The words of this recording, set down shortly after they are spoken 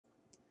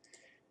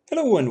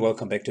Hello and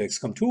welcome back to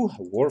XCOM2,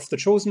 War of the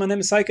Chosen. My name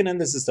is Syken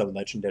and this is the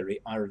Legendary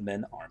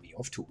Ironman Army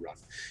of Two run.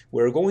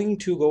 We're going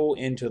to go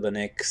into the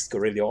next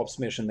Guerrilla Ops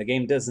mission. The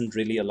game doesn't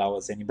really allow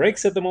us any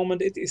breaks at the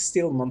moment. It is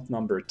still month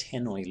number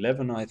 10 or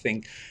 11, I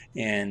think.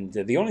 And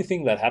the only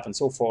thing that happened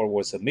so far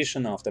was a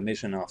mission after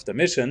mission after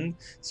mission.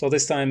 So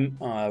this time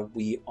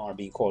we are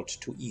being called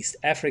to East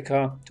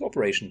Africa to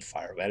Operation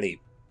Fire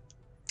Valley.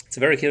 It's a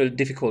very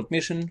difficult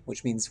mission,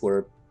 which means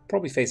we're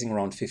probably facing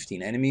around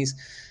 15 enemies.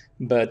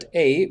 But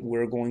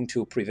we're going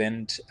to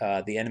prevent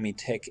the enemy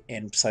tech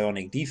and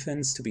psionic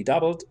defense to be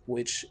doubled,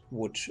 which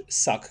would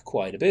suck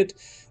quite a bit.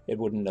 It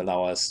wouldn't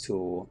allow us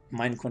to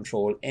mind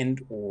control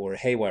and or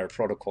haywire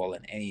protocol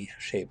in any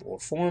shape or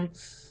form.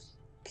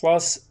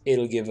 Plus,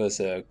 it'll give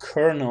us a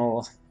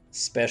kernel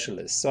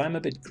specialist. So I'm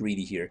a bit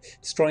greedy here.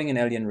 Destroying an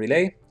alien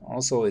relay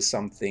also is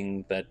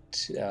something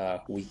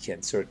that we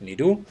can certainly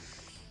do.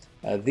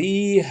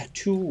 The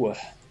two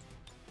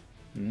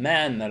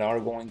men that are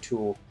going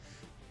to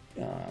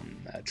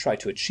try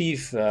to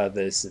achieve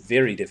this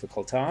very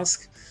difficult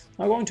task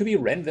are going to be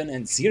Renvin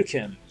and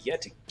Syken.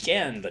 Yet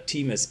again, the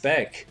team is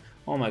back.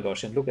 Oh my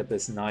gosh, and look at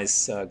this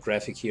nice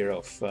graphic here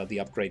of the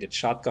upgraded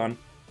shotgun.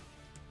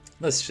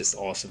 That's just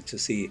awesome to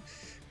see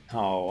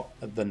how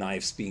the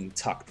knife's being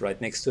tucked right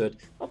next to it.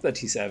 Not that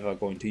he's ever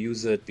going to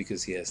use it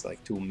because he has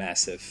like two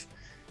massive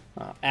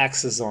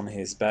axes on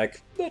his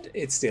back, but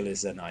it still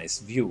is a nice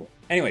view.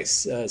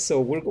 Anyways, so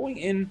we're going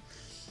in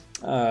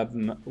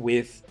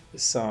with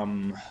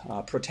some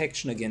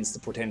protection against the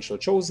potential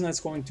chosen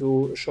that's going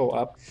to show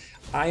up.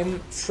 I'm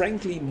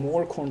frankly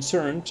more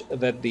concerned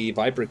that the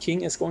Viper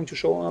King is going to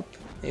show up.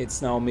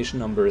 It's now mission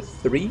number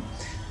 3,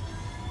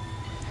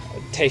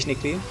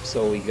 technically.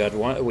 So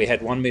we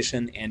had one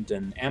mission and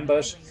an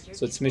ambush.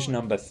 So it's mission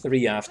number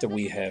 3 after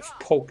we have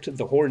poked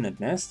the hornet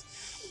nest,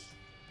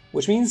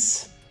 which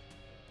means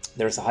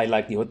there's a high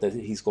likelihood that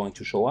he's going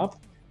to show up.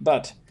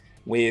 But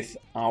with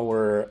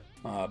our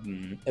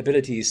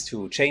abilities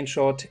to chain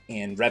shot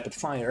and rapid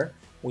fire,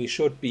 we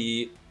should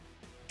be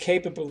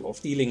capable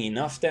of dealing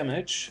enough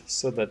damage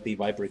so that the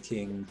Viper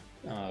King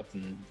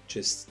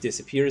just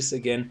disappears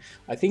again.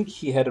 I think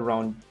he had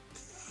around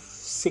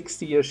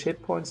 60-ish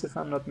hit points, if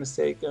I'm not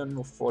mistaken,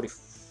 or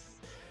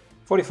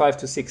 45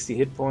 to 60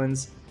 hit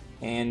points,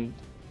 and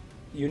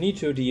you need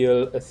to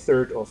deal a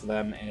third of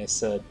them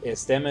as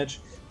damage.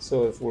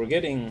 So if we're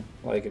getting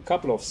like a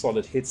couple of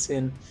solid hits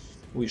in,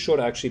 we should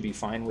actually be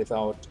fine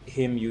without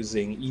him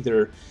using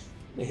either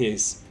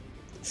his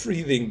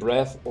breathing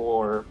breath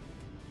or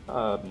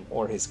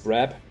his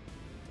grab.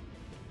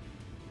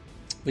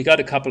 We got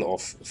a couple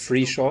of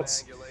free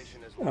shots.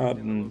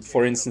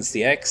 For instance,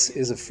 the X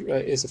is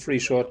a free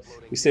shot.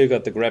 We still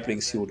got the grappling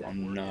suit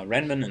on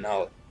Renman, and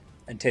I'll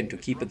intend to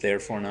keep it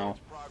there for now.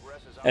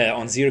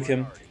 On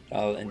Syken,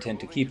 I'll intend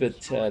to keep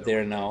it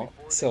there now.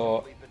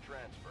 So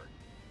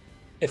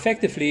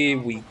effectively,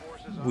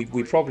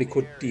 we probably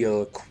could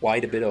deal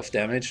quite a bit of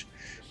damage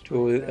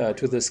to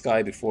this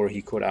guy before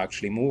he could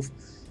actually move.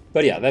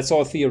 But yeah, that's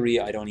all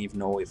theory. I don't even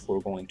know if we're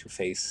going to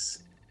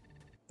face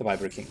the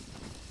Viper King.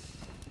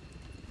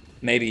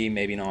 Maybe,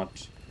 maybe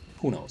not.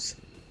 Who knows?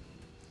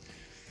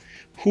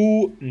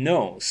 Who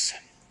knows?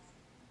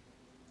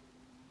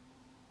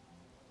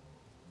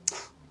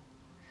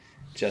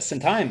 Just in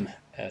time.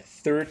 A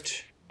third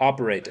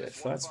operative.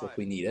 That's what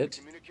we needed.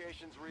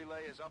 Communications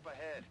relay is up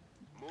ahead.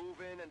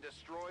 Move in and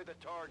destroy the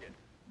target.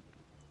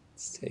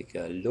 Let's take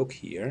a look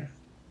here.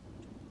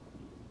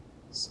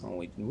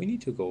 So we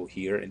need to go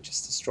here and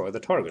just destroy the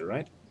target,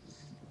 right?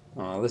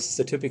 This is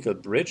the typical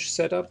bridge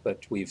setup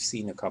that we've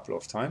seen a couple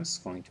of times.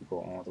 Going to go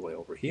all the way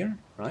over here,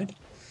 right?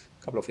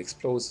 A couple of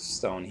explosives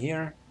down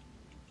here.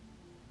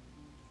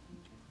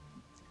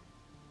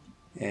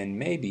 And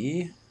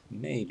maybe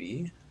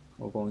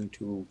we're going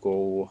to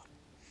go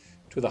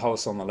to the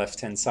house on the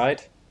left-hand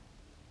side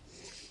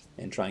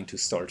and trying to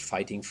start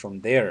fighting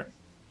from there.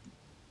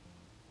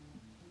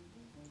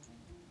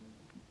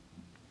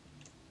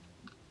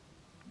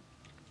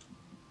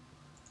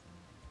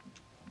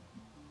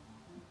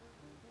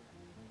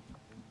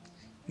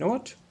 You know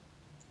what?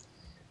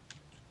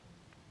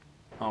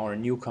 Our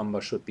newcomer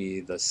should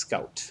be the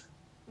scout.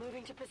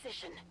 Moving to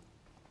position.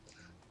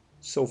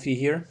 Sophie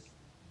here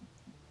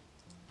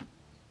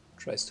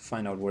tries to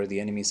find out where the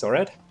enemies are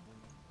at.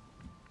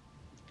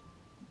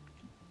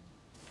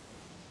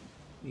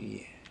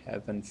 We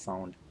haven't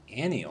found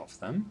any of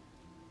them,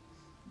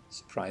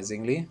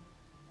 surprisingly.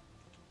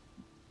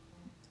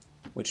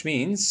 Which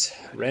means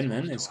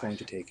Renman is going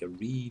to take a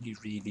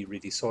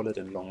really solid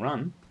and long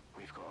run.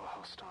 We've got a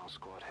hostile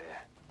squad here.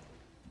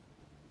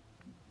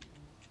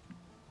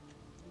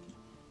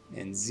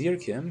 And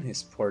Syken,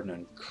 his partner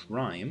in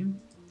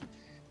crime,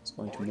 is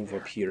going to move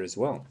up here as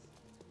well.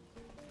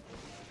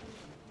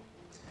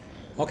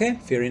 Okay,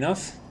 fair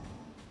enough.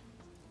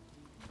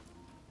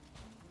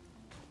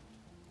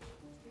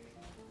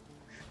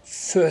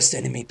 First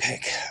enemy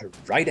pack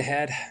right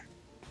ahead.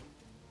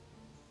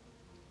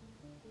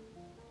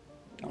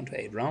 Down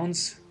to 8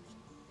 rounds.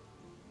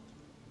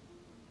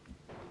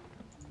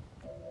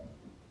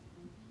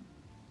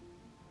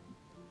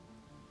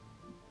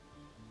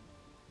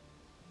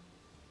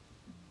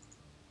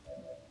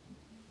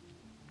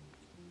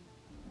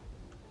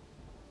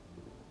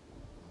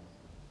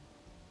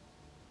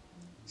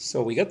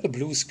 So we got the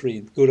blue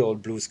screen, good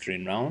old blue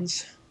screen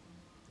rounds.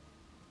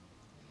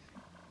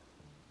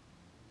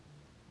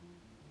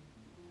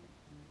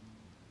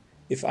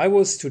 If I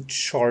was to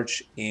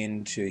charge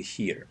into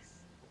here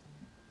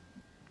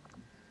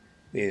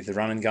with the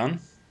run and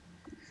gun,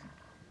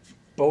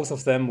 both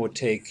of them would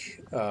take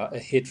a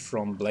hit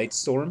from Blade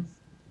Storm,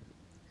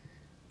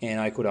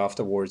 and I could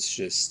afterwards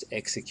just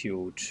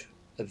execute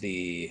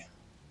the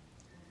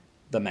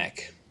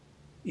mech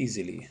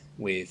easily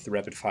with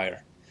rapid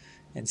fire.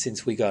 And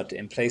since we got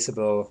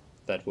implaceable,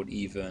 that would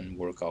even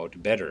work out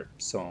better.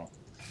 So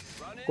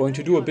going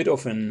to do a bit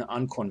of an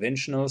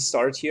unconventional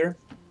start here.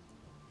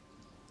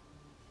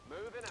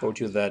 Told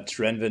you that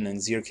Renvin and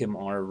Zirkim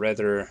are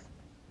rather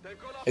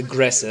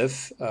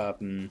aggressive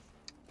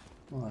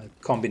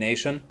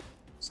combination,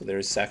 so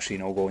there's actually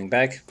no going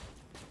back.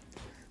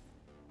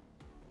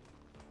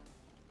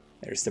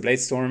 There's the Blade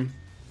Storm.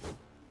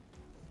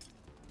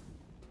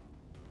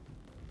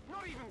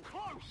 Not even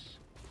close.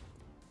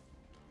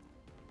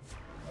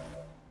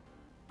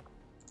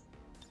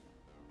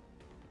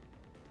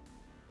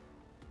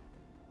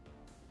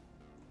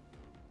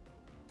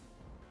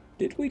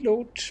 Did we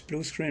load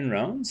blue screen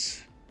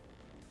rounds?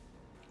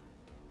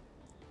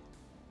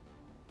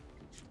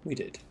 We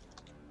did.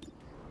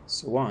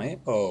 So why?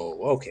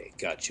 Oh, okay,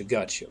 got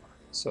you.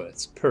 So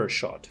it's per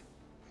shot.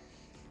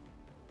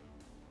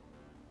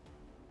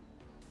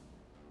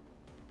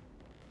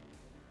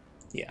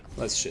 Yeah,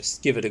 let's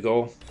just give it a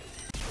go.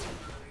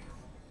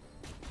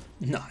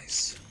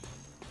 Nice.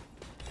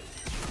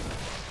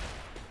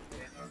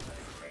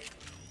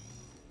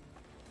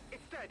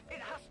 It's dead. It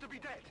has to be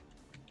dead.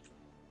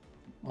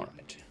 All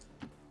right.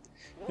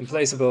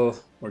 Implaceable.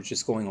 We're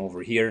just going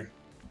over here,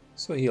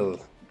 so he'll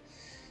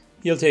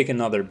take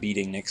another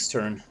beating next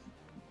turn.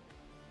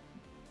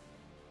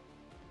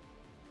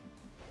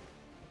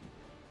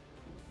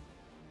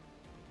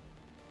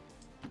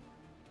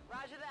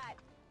 Roger that.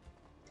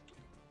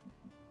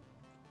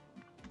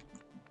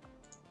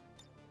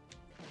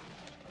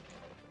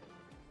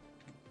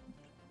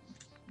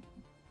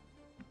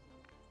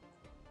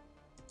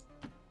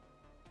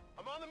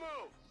 I'm on the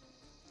move.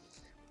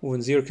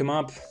 When Zir come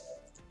up.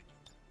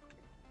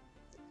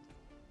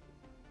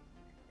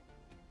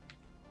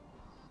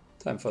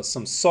 Time for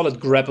some solid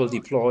grapple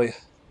deploy.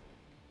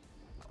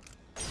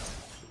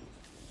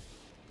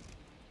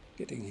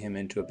 Getting him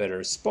into a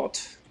better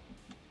spot.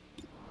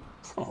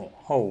 Oh,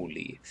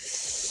 holy.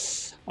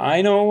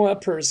 I know a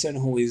person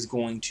who is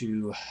going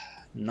to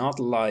not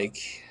like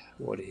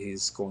what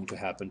is going to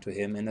happen to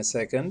him in a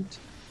second.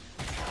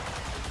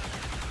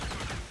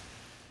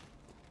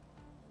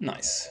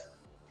 Nice.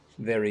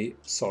 Very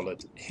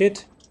solid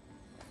hit.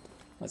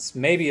 That's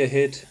maybe a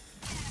hit.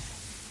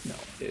 No,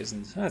 it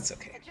isn't. That's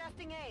okay.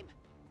 Adjusting aim.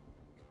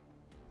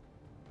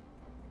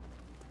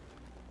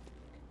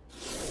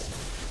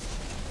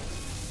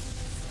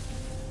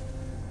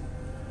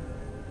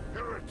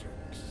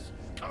 Heretics,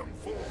 come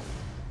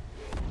forth.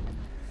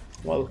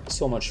 Well,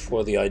 so much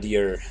for the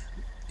idea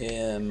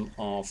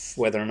of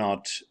whether or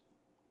not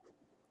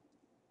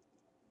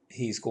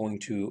he's going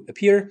to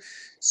appear.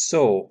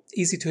 So,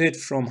 easy to hit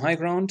from high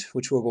ground,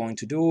 which we're going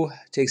to do.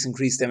 Takes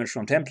increased damage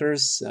from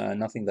Templars,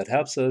 nothing that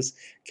helps us.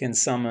 Can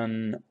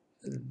summon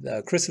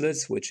the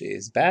Chrysalids, which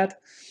is bad.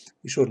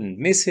 We shouldn't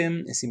miss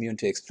him, is immune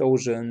to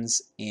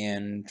explosions,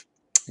 and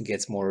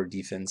gets more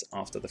defense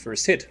after the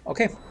first hit.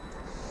 Okay.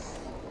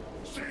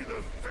 See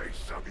the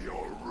face of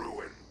your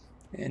ruin.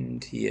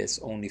 And he has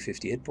only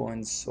 50 hit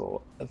points,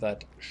 so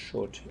that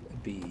should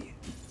be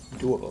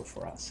doable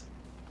for us.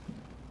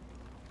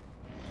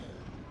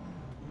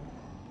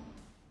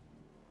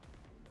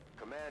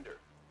 Commander,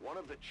 one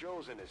of the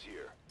Chosen is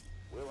here.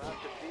 We'll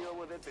have to deal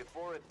with it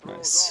before it throws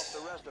Nice.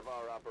 off the rest of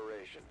our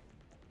operation.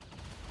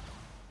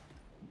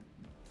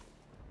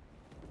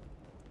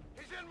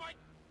 He's in my...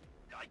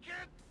 I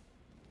can't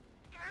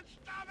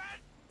stop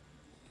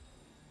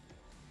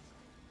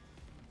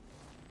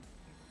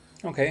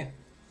it! Okay.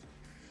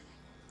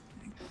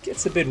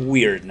 Gets a bit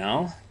weird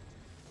now.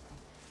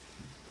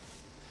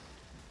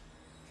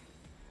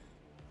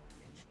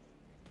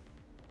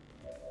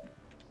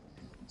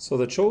 So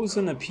the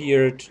Chosen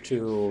appeared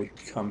to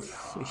come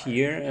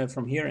here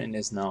from here and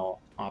is now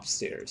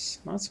upstairs.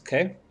 That's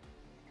okay.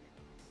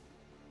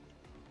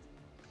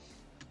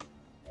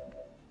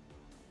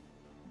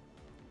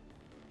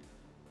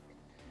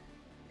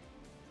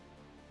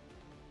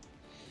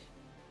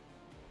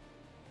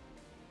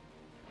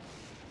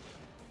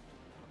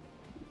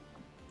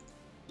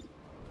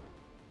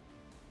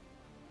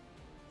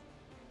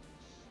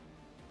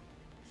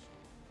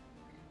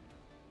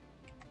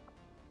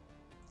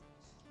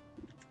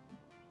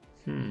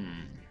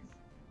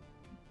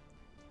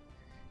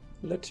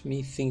 Let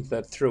me think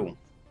that through.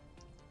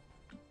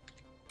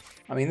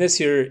 I mean, this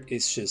here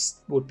is just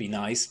would be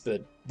nice,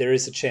 but there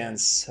is a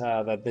chance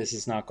that this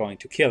is not going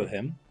to kill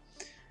him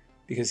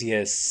because he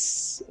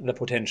has the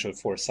potential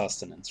for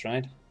sustenance,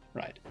 right?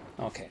 Right.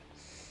 Okay.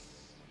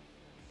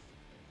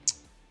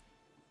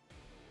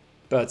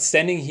 But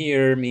standing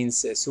here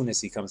means as soon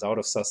as he comes out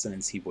of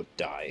sustenance, he would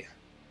die.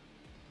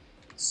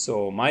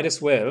 So might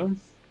as well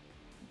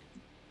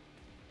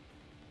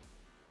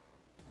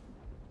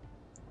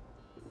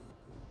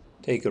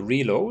take a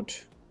reload,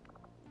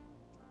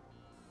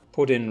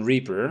 put in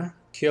Reaper,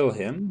 kill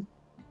him,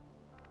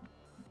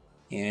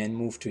 and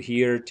move to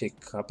here, take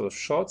a couple of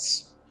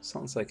shots.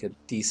 Sounds like a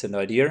decent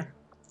idea.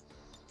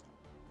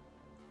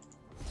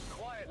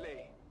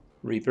 Quietly.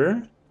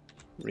 Reaper,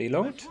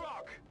 reload, Let's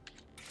rock.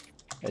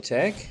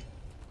 attack,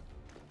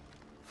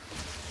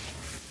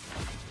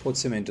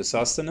 puts him into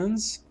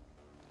sustenance.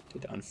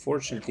 Did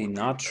unfortunately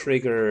not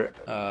trigger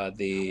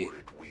the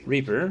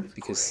Reaper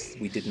because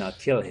we did not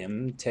kill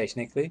him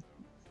technically.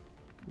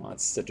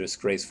 That's the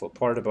disgraceful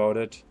part about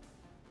it.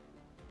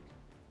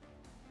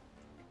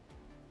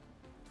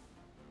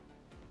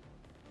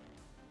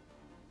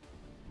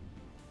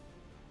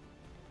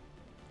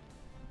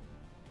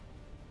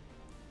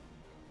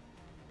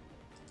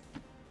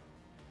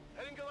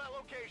 Heading to that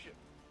location.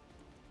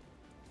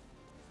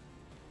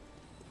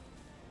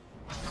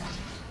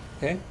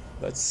 Okay,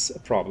 that's a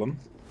problem.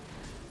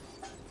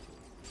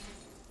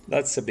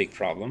 That's a big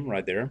problem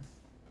right there.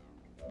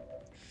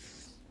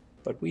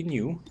 But we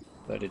knew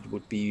that it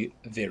would be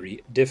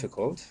very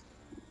difficult.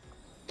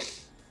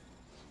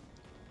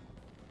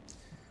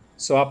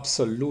 So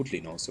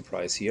absolutely no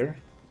surprise here.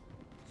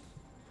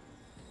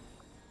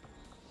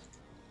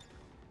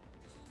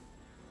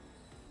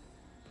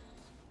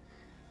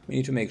 We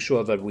need to make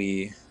sure that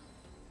we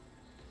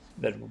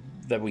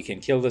can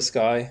kill this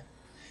guy.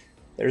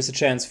 There is a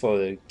chance for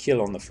the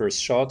kill on the first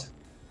shot,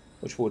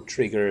 which would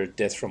trigger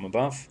death from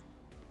above,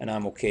 and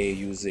I'm okay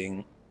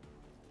using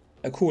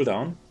a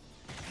cooldown.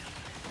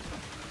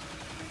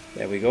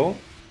 There we go.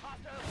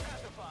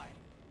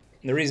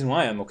 The reason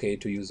why I'm okay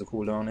to use a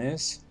cooldown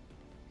is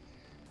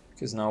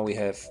because now we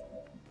have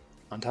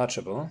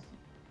untouchable.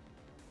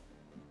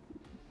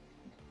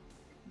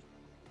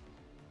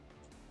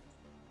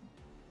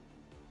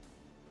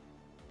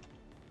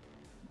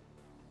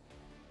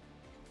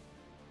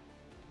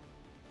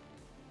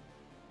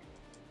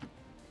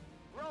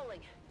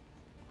 Rolling.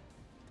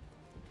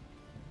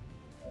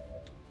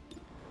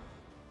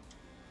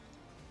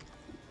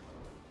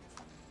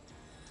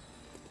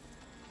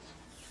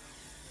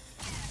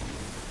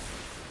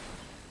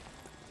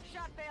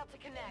 Shot failed to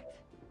connect.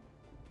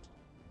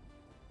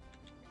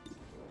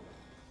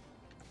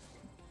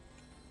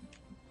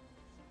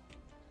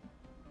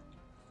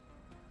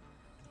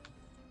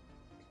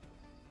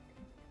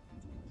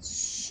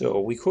 So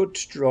we could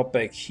drop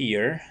back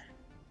here.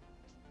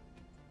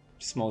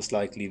 It's most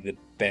likely the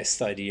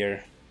best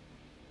idea.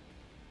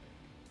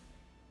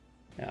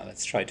 Yeah,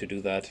 let's try to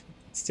do that.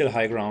 Still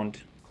high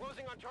ground.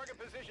 Closing on target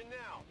position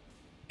now.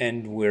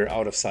 And we're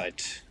out of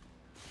sight,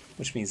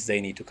 which means they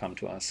need to come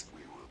to us.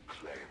 We will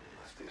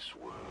cleanse this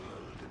world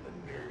in the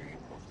name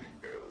of the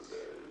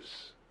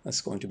elders. That's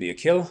going to be a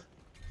kill.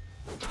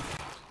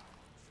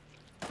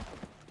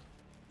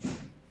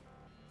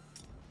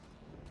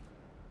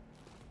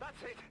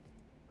 That's it.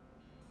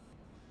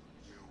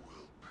 You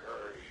will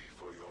pay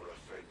for your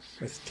offenses.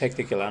 With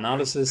tactical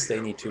analysis, they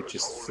need to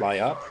just fly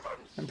up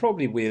and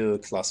probably will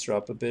cluster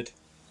up a bit.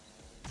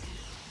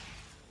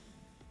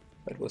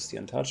 That was the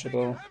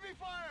untouchable. Heavy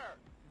fire.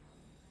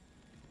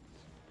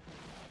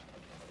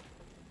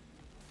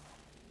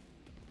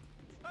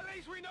 At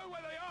least we know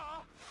where they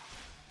are.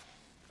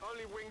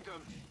 Only winged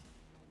them.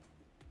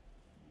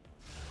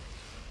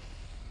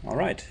 All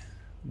right,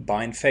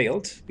 bind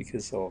failed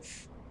because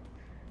of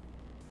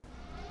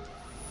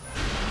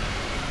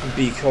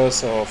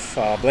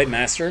Blade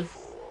Master.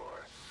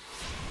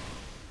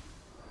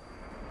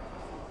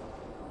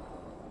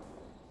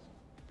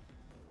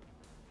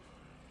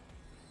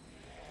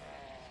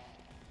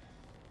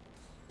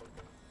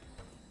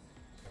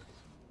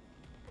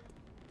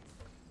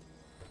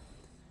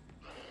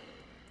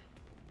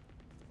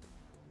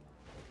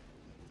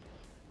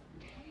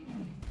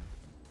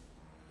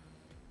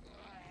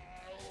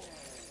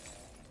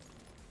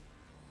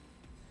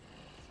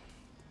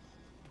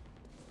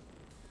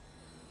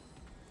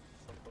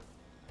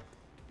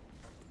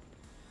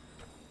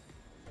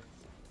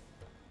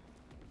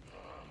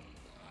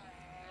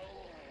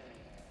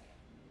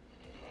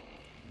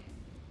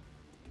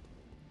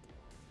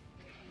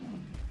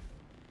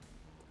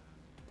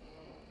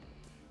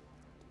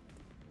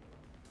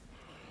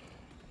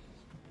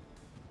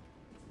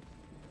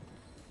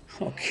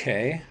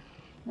 Okay,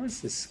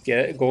 what's this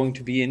going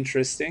to be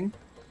interesting?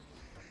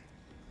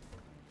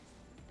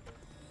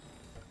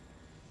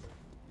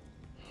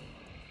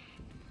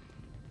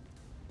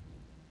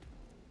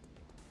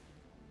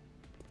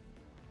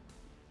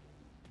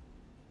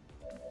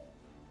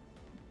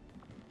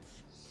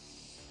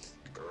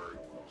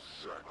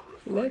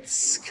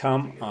 Let's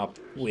come up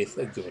with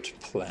a good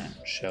plan,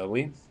 shall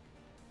we?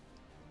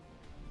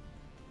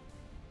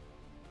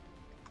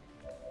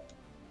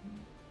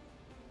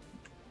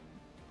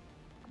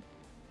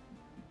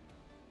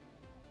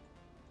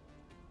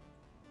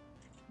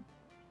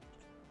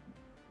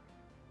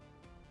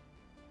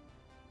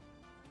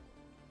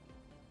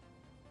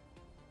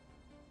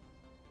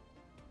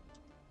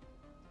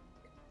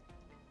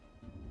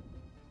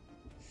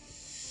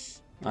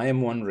 I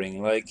am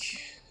wondering, like,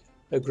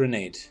 a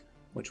grenade,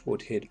 which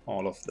would hit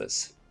all of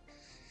this,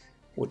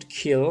 would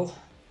kill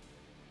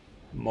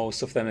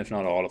most of them, if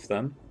not all of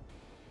them.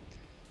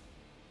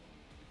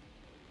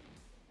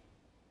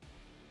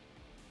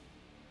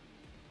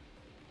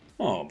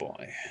 Oh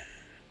boy.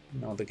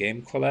 Now the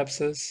game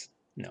collapses?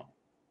 No.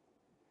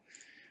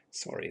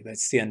 Sorry,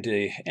 that's the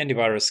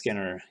antivirus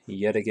scanner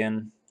yet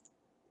again.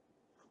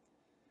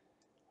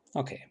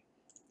 Okay,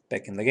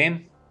 back in the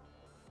game.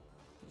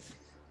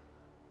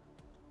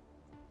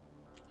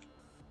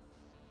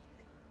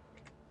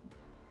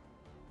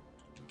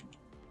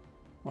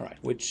 Alright,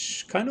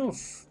 which kind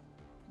of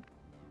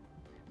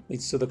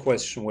leads to the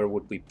question, where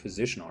would we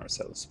position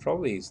ourselves?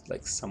 Probably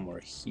like somewhere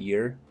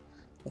here.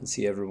 And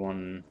see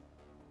everyone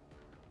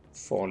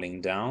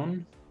falling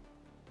down.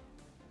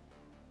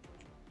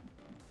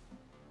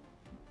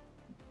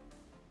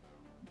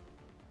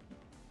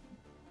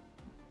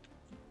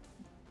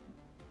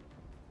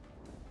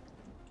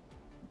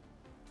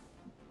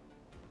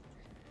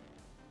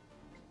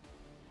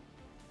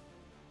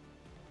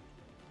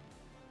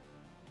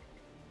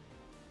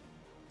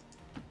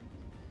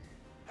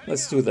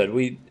 Let's do that.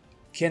 We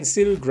can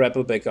still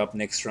grapple back up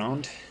next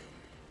round.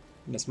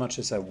 And as much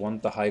as I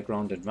want the high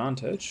ground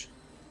advantage,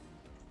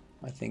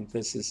 I think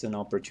this is an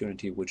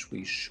opportunity which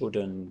we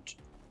shouldn't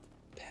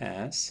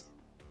pass.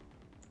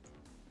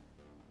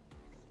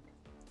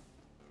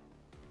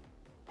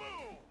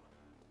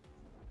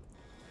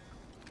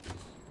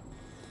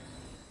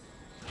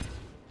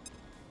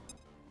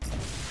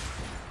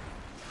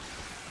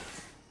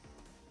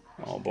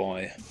 Oh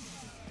boy.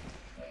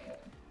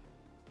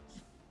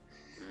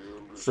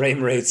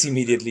 Frame rates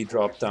immediately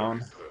drop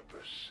down.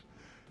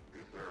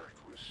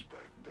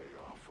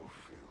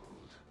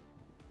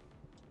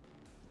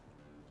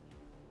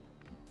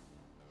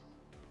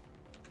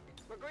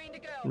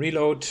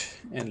 Reload,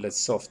 and let's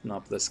soften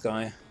up this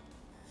guy.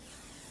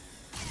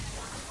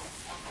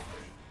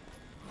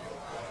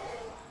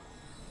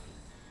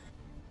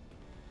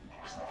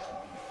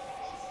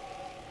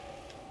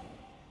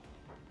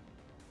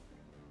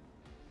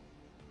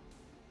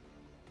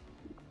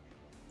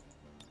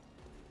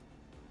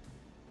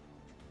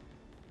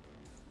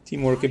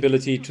 Teamwork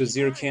ability to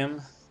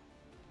Syken.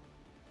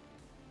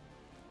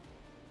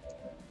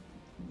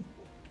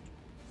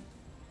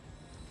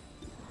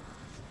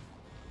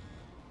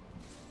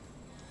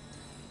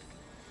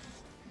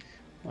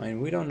 And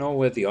we don't know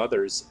where the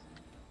others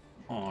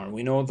are.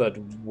 We know that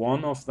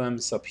one of them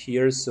is up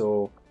here,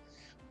 so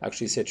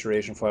actually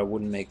saturation fire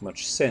wouldn't make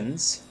much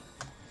sense.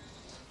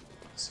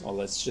 So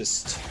let's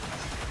just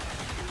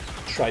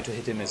try to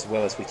hit him as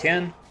well as we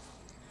can.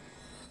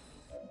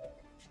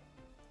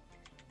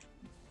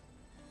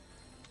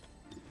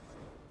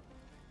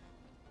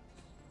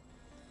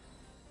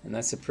 And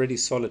that's a pretty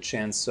solid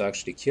chance to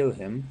actually kill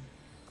him.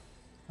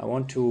 I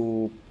want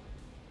to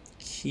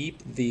keep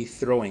the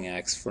throwing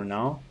axe for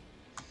now.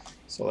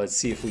 So let's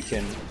see if we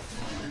can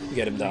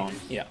get him down.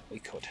 Yeah, we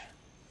could.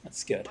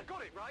 That's good.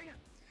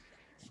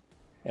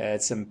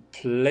 It's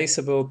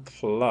implaceable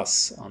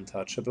plus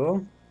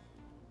untouchable.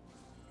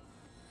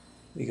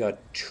 We got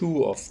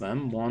two of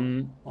them.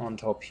 One on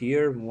top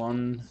here,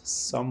 one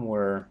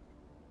somewhere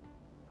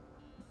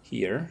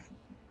here.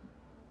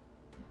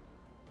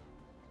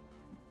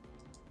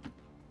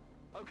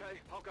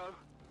 I'll go.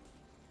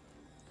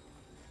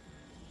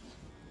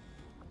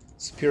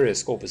 Superior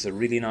scope is a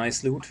really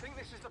nice loot. Serve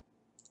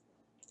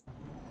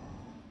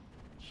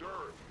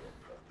your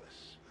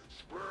purpose.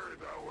 Spread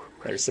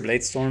our There's the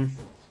Blade Storm.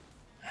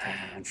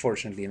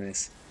 Unfortunately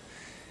miss.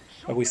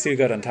 But we still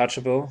got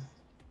untouchable.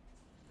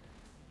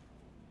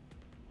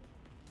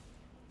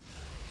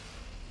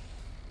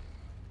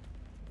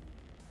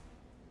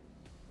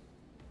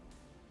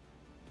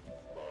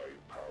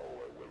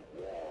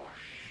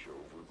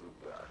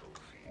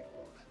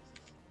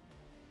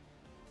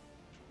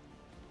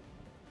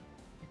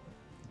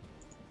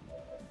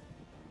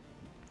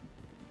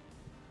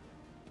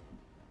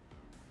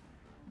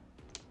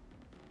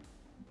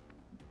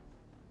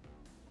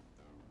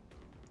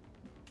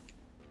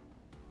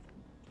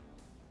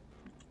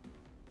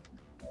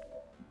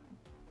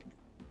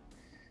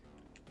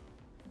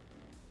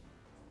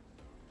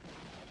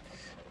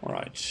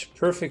 Alright,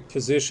 perfect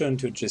position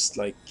to just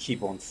like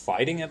keep on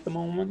fighting at the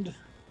moment.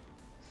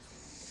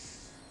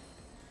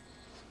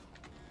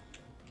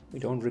 We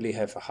don't really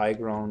have a high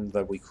ground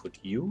that we could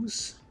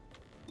use.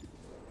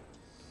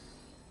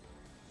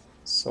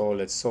 So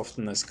let's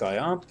soften this guy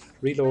up.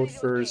 Reload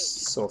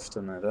first,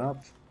 soften it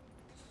up.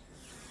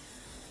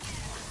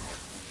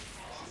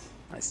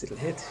 Nice little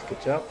hit,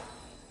 good job.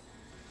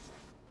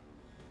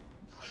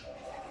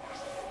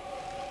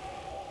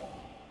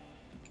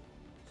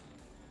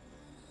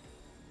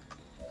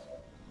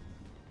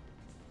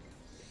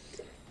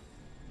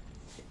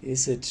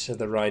 Is it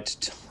the right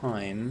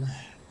time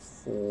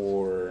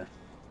for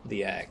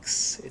the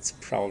axe? It's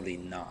probably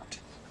not.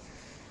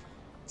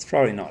 It's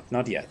probably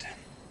not yet.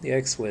 The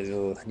axe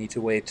will need to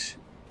wait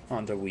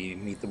until we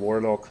meet the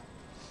warlock.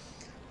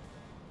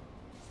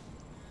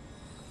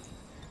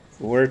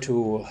 we were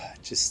to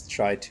just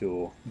try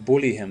to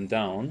bully him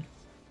down,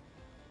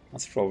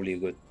 that's probably a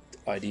good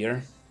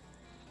idea.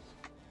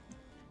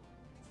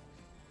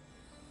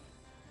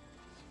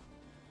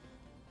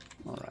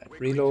 Alright,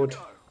 reload,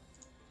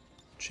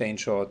 chain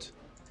shot.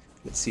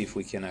 Let's see if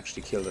we can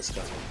actually kill this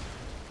guy.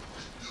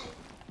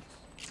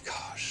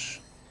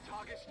 Gosh,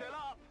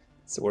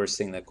 it's the worst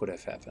thing that could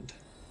have happened.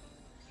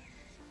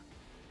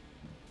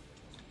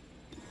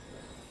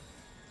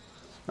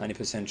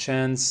 90%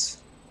 chance.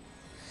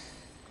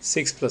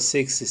 6 plus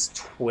 6 is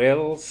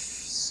 12,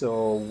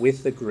 so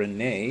with the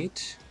grenade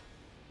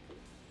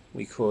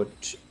we could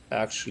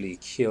actually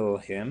kill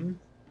him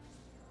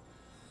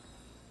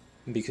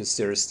because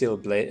there is still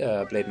Blade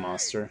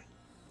Master.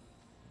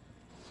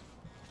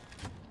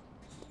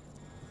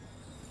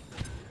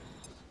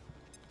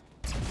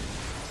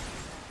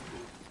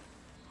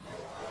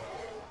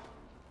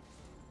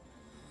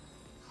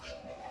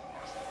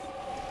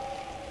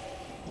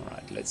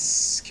 Alright,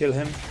 let's kill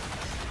him.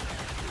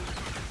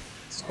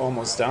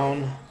 Almost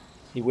down.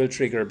 He will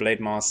trigger Blade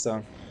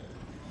Master.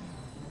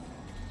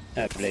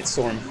 Blade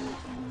Storm.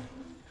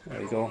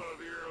 There we go.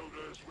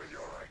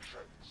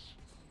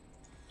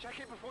 Check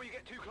it before you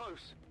get too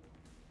close.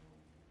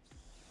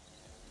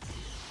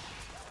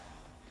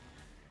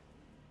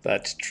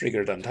 That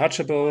triggered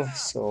Untouchable,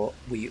 so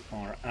we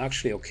are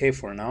actually okay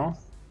for now.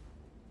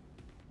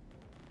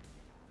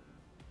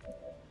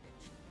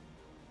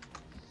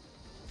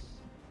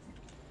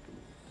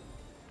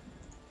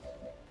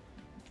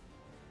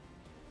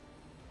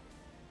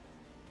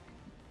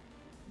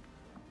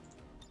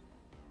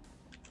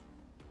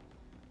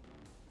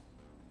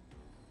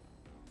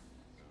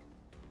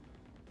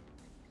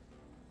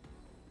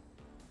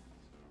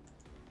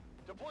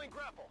 Deploying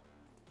grapple.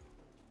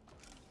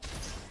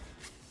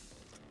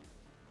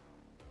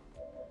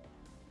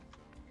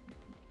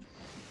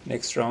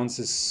 Next round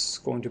is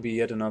going to be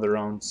yet another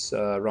round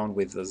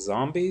with the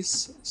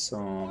zombies, so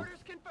Orders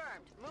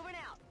confirmed. Moving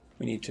out.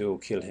 we need to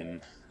kill him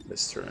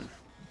this turn.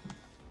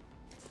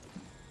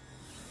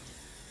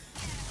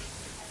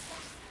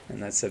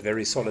 And that's a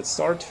very solid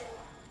start.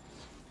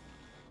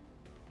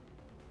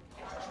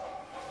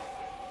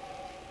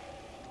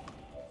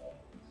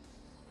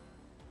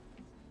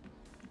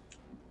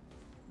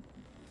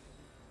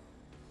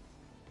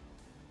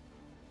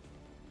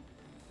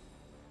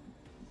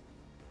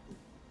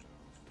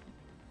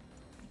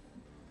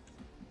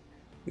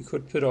 We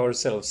could put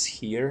ourselves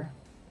here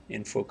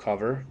in full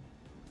cover.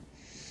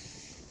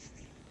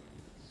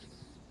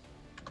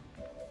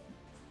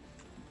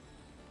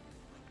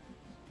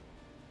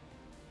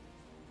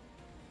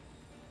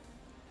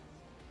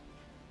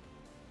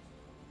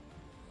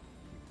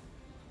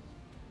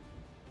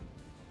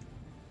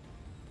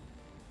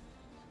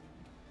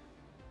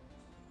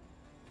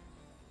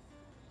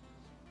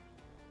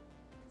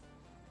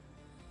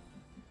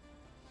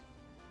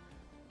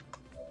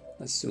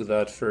 Let's do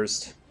that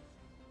first.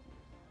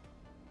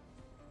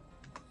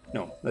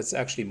 No, let's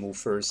actually move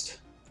first.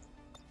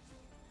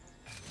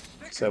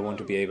 So I want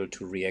to be able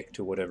to react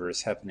to whatever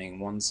is happening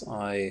once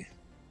I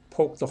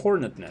poke the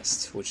hornet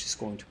nest, which is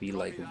going to be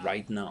like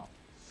right now.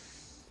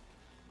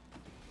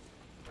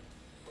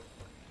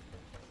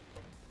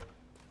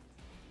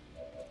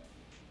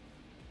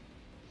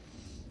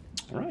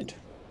 Alright,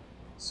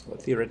 so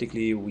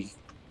theoretically we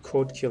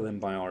could kill him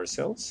by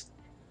ourselves.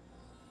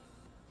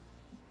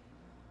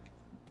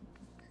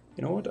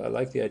 You know what, I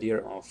like the idea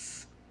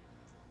of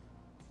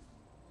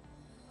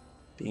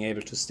being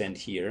able to stand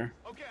here,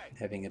 and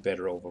having a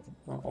better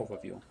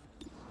overview.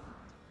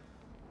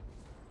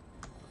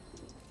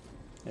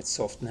 Let's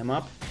soften him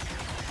up.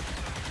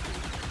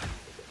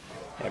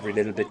 Every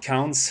little bit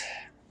counts.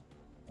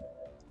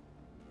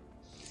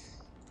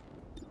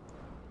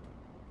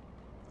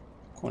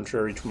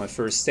 Contrary to my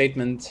first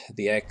statement,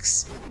 the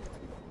axe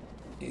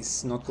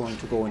is not going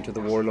to go into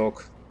the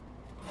Warlock.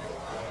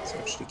 It's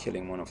actually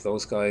killing one of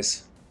those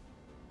guys.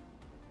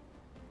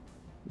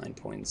 9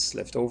 points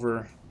left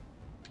over.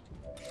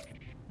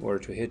 Were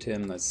to hit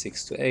him, that's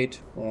 6 to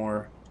 8,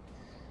 or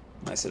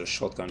nice little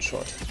shotgun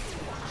shot.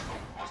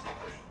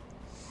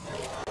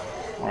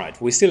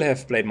 Alright, we still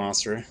have Blade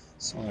Master,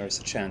 so there's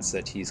a chance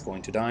that he's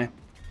going to die.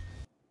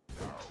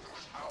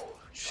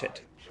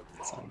 Shit,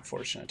 that's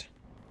unfortunate.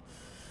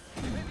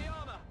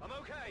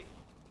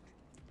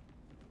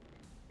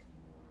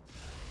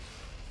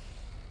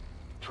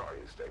 Try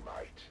as they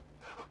might,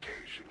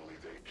 occasionally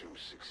they do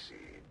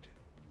succeed.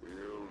 The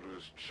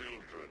eldest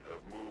children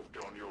have moved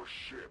on your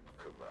ship,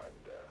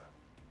 Commander.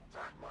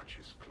 That much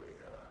is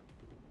clear.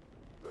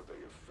 That they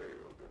have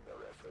failed in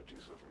their effort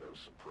is of no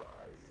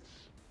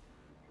surprise.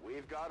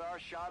 We've got our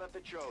shot at the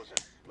Chosen.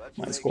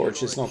 My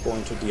Scourge is not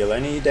going to deal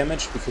any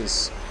damage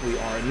because we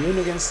are immune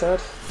against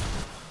that.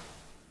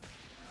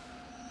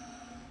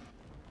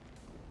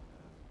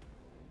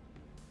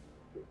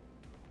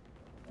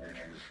 It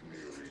is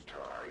nearly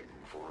time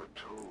for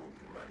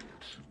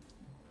atonement.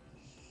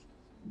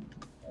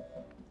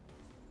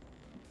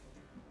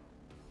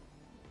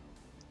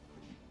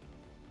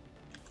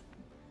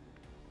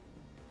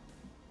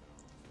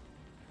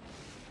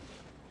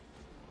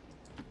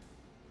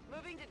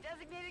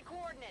 designated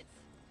coordinates.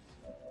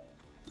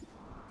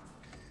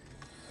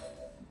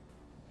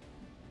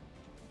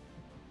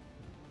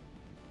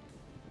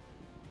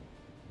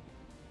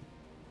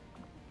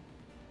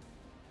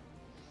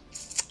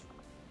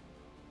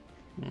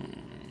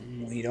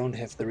 We don't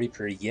have the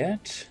Reaper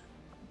yet.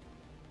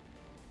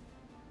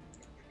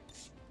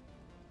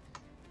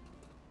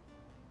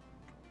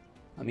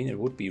 I mean, it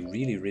would be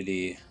really,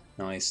 really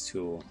nice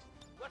to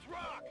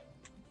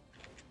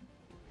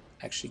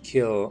actually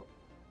kill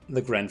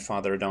the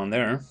grandfather down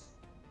there.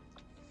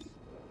 It's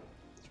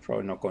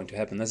probably not going to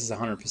happen. This is a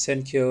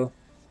 100% kill,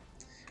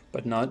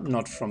 but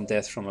not from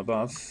death from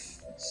above,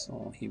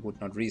 so he would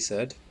not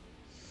reset.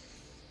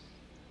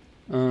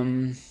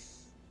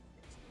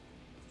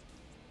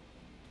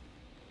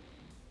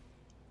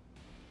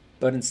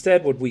 But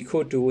instead, what we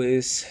could do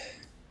is,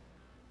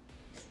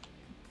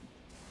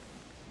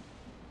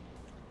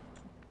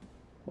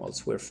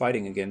 whilst we're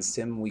fighting against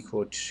him, we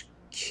could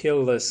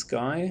kill this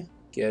guy,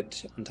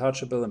 get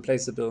untouchable and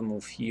placeable,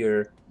 move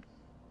here,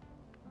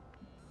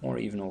 or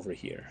even over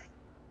here.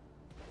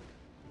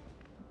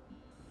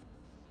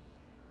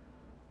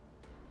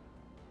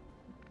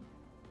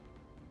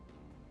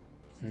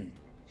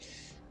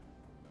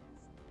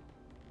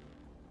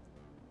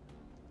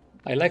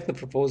 I like the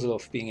proposal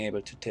of being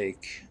able to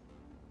take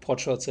pot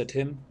shots at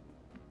him.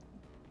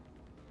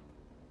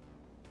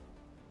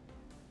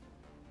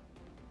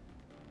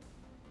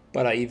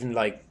 But I even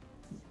like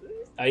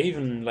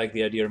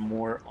the idea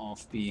more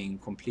of being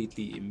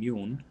completely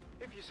immune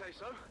If you say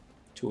so.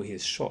 to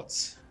his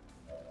shots.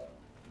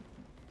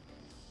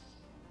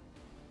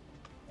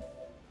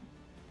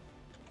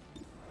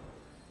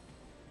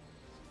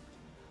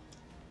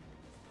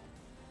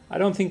 I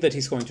don't think that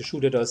he's going to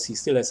shoot at us. He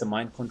still has a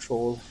mind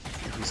control.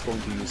 He's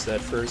going to use that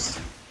first.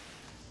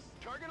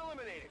 Target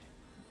eliminated.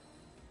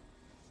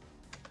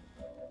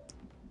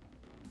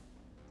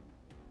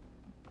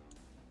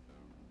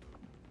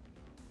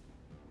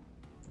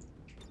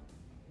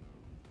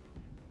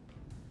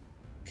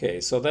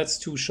 Okay, so that's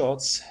 2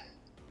 shots.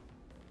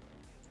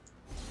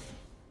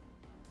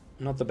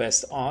 Not the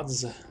best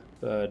odds,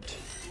 but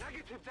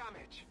Negative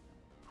damage.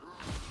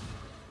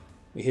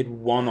 we hit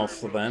one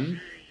of them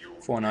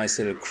for a nice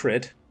little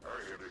crit. I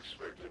had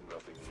expected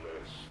nothing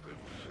less than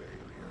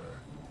failure.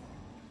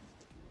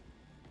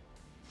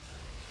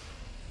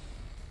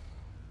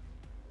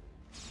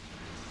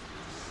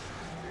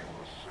 They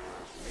will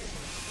serve me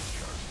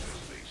just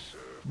as they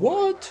serve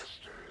What?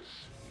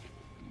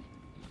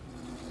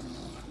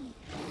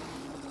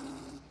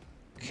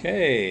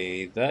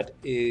 Okay, that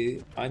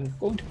is... I'm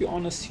going to be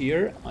honest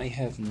here. I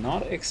have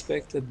not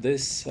expected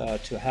this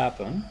to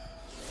happen.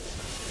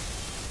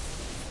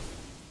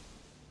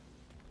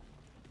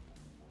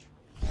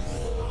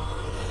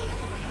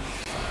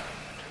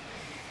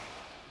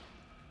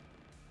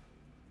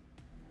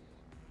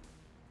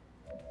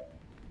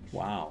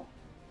 Wow.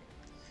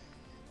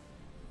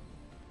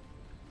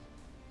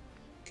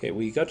 Okay,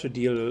 we got to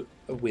deal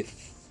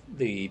with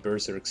the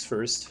berserks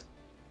first.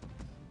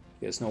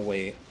 There's no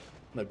way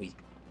that we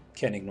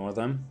can ignore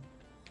them.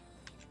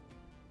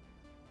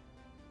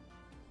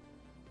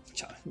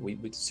 We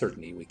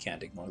certainly we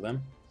can't ignore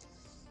them.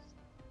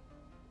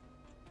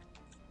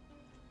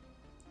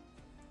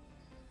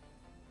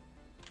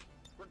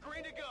 We're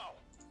green to go.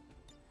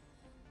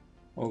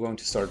 We're going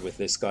to start with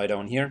this guy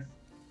down here.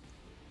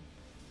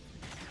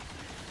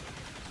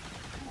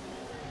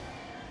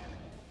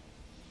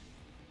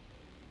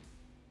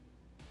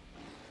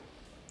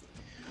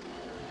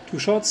 Two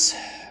shots,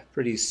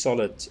 pretty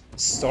solid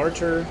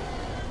starter.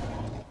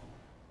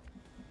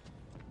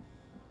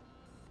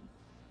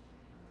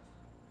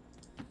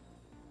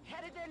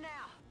 Headed there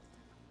now.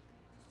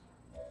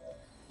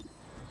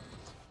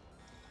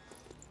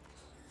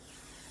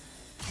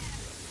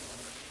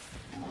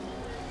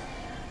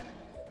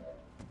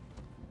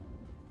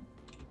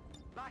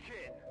 Back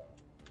in.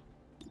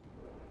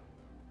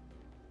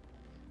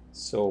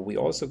 So we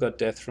also got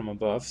death from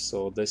above,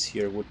 so this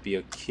here would be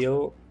a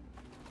kill.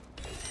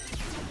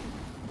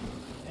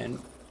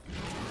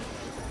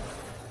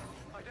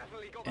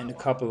 And a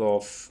couple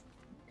of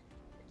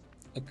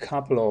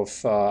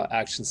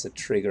actions that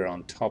trigger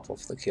on top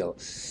of the kill.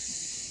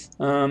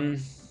 If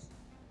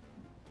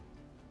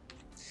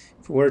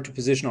we were to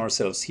position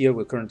ourselves here,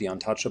 we're currently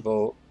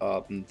untouchable.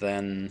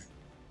 Then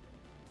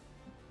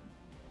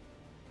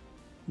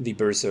the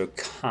berserk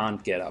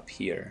can't get up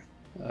here.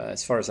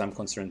 As far as I'm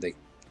concerned,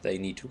 they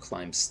need to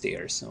climb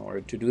stairs in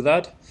order to do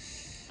that.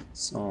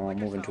 So I'll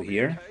move into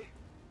here. Okay.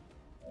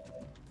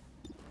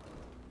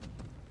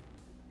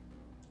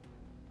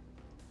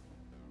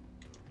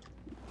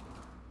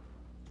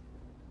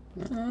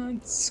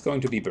 It's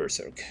going to be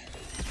berserk.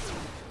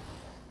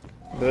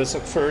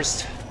 Berserk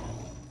first.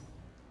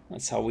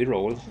 That's how we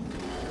roll.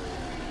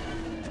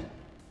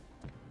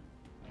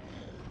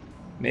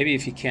 Maybe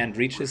if he can't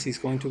reach this, he's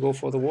going to go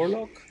for the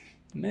warlock.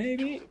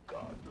 Maybe.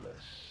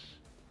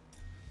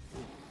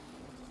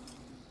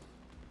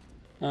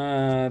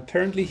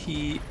 Apparently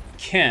he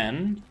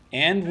can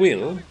and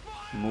will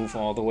move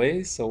all the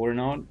way, so we're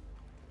not...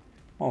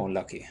 Oh,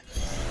 lucky.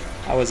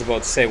 I was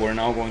about to say we're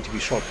now going to be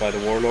shot by the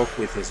Warlock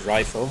with his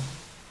rifle,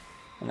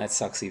 and that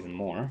sucks even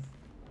more.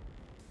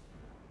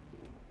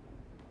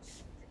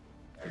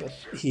 But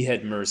he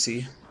had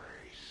mercy.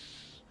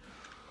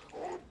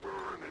 Or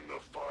burn in the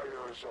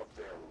fires of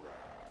their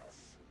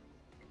wrath.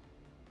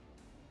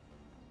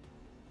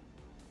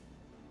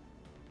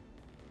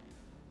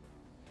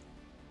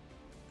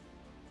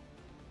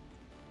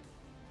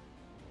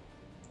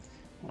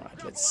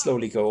 Alright, let's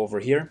slowly go over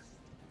here.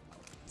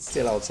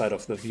 Still outside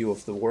of the view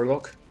of the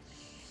Warlock.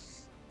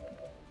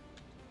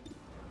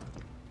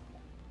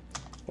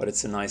 But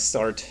it's a nice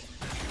start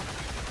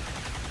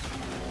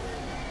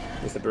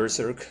with the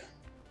Berserk.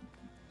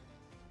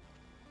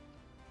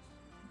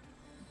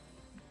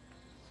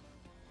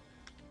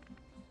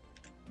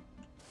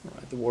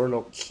 Alright, the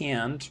Warlock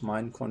can't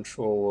mind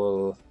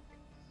control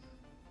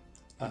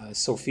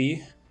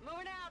Sophie.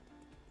 Moving out.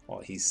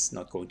 Well, he's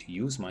not going to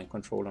use mind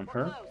control on We're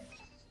her, close.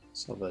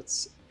 so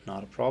that's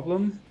not a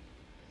problem.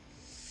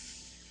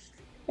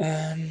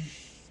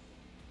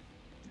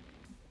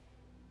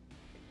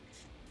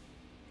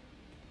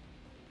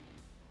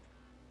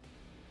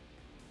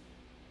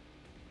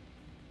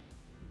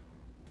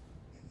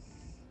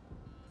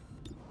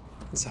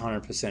 It's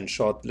 100%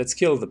 shot. Let's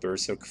kill the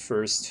Berserk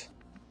first.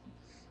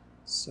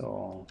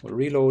 So we're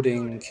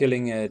reloading,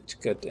 killing it,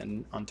 get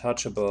an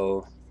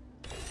untouchable.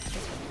 I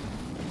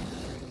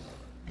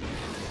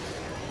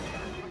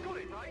got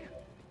it, right?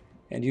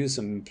 And use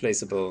some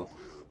placeable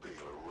Be a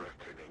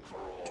reckoning for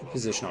all to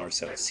position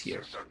ourselves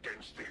here. offenses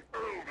against the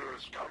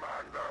Elders,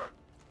 Commander.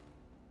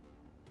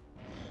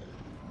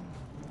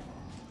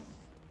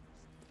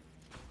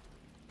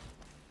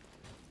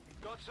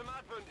 Got some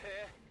advent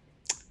here.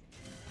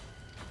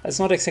 That's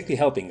not exactly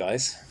helping,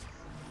 guys.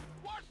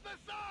 Watch the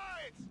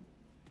sides!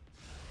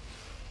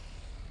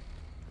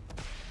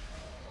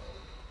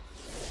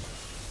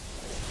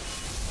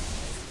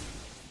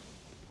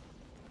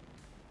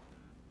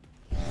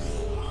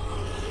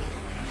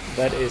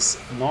 That is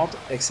not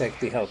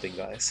exactly helping,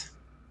 guys.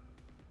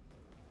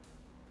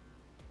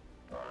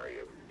 I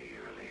am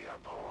nearly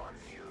upon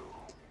you.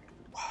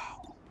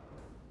 Wow.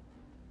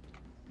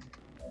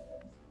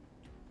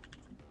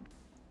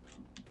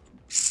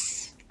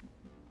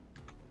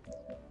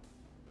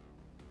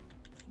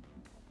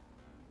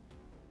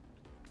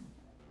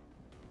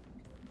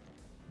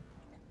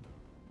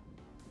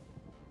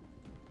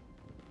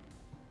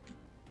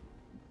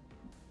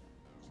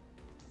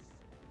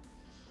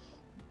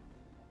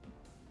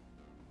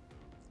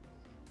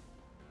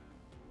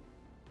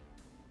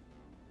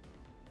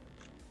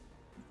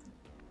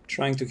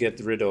 Trying to get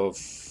rid of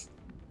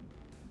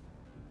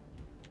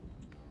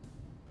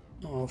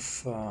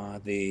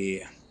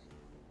the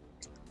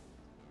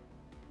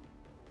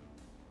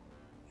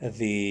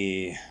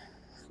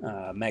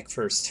mech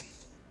first,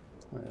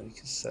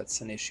 because that's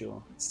an issue.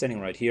 It's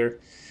standing right here.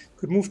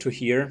 Could move to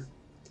here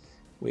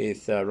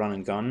with run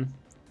and gun,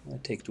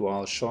 take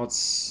dual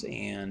shots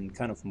and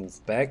kind of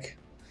move back.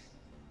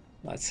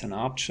 That's an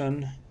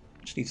option,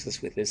 which leaves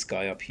us with this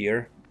guy up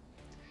here.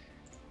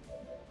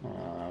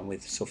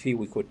 With Sophie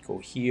we could go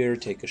here,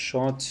 take a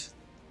shot,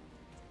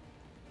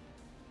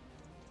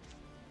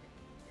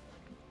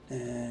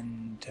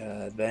 and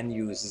then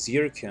use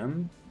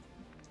Syken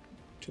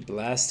to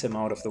blast him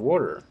out of the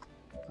water.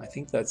 I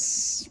think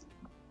that's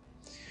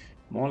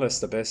more or less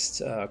the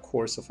best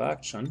course of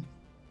action.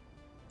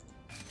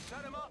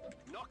 Set him up,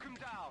 knock him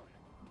down.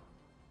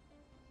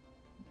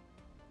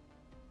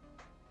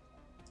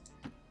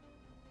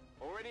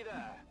 Already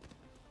there.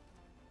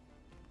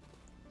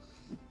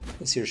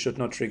 This here should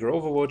not trigger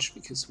Overwatch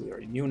because we are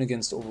immune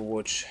against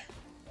Overwatch.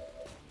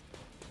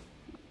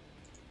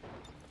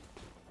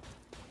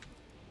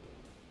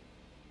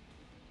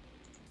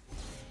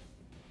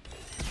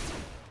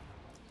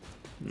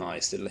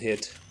 Nice little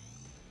hit.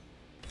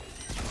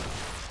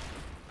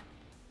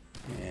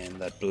 And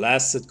that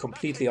blasts it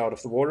completely out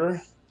of the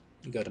water.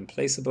 We got him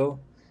placeable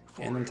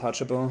and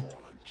untouchable.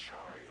 Fallen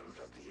child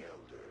of the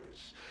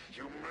Elders,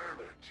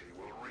 humanity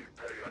will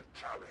repay a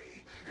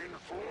tally in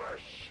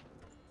flesh.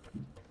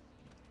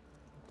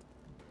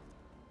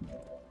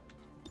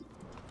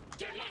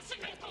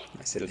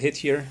 Nice little hit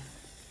here.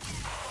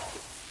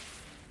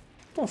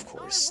 Of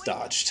course,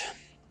 dodged.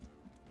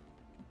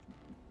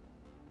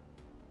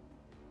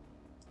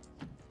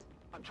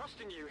 I'm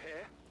trusting you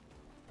here.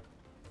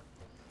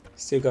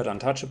 Still got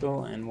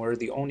untouchable, and we're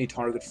the only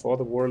target for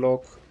the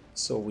Warlock,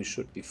 so we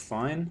should be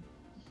fine.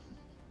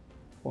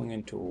 Going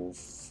into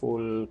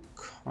full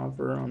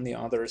cover on the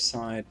other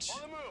side,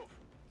 On the move.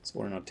 so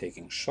we're not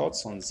taking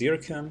shots on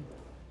Syken.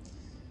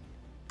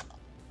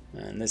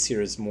 And this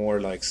here is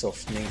more like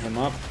softening him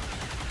up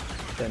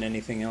than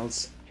anything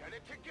else. Get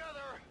it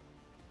together.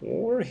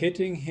 Or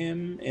hitting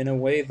him in a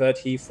way that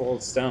he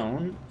falls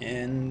down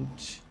and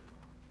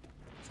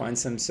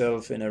finds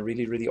himself in a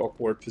really, really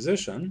awkward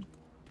position.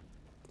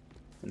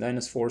 And then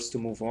is forced to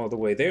move all the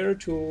way there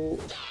to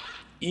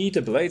eat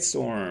a Blade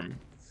Storm.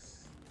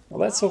 Well,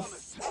 that's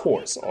of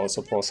course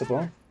also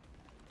possible.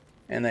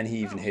 And then he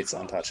even hits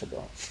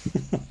untouchable.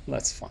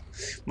 That's fun.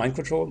 Mind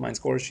control, mind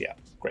scores, yeah,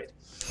 great.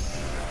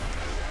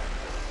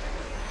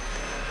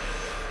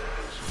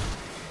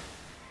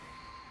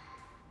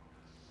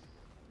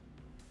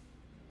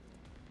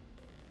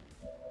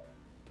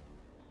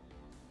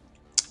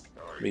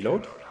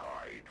 Reload. cannot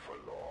hide for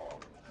long.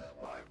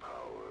 My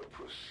power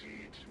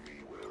precedes me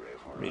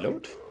wherever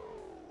Reload. I go.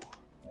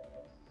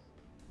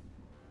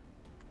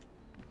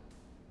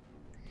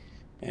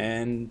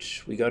 And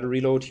we got a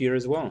reload here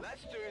as well.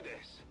 Let's do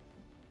this.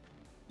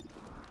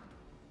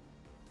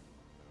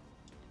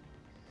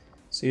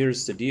 So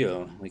here's the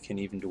deal. We can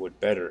even do it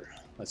better.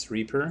 Let's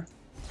Reaper.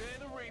 Fear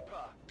the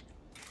Reaper.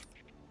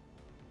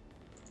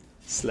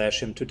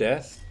 Slash him to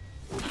death.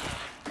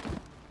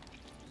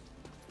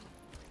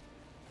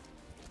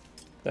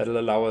 That'll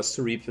allow us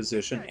to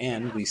reposition,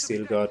 and we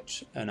still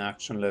got an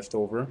action left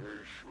over. They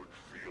should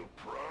feel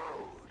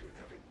proud in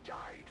having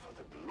died for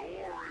the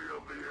glory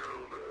of the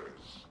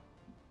elders.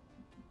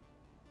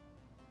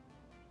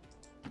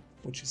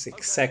 Which is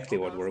exactly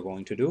what we're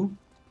going to do.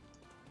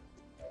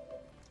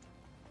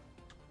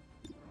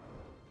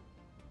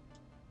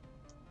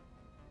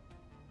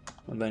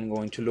 I'm then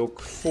going to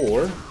look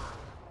for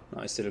a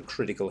nice little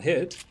critical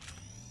hit.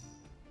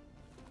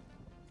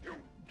 You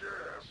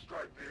dare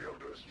strike the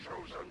elders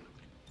chosen?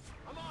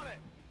 I'm on it.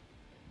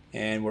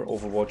 And we're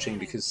overwatching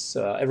because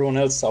everyone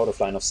else is out of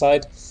line of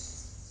sight.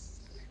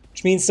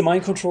 Which means the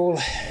mind control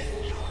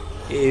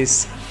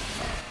is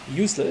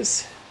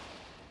useless.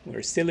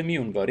 We're still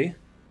immune, buddy.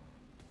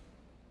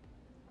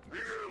 The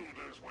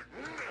elders would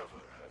never have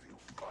you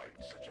fight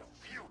such a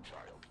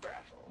futile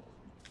battle.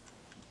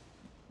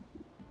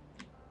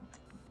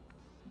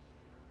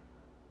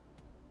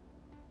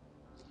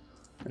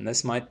 And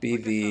this might be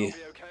Guess the that'll be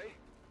okay.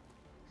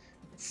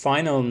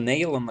 final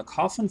nail in the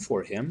coffin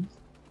for him.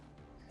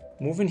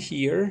 Moving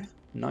here,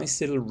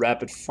 nice little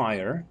rapid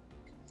fire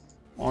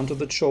onto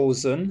the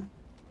Chosen.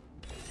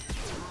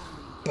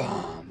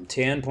 Bam!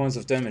 10 points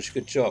of damage.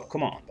 Good job.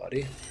 Come on,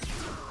 buddy.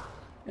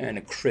 And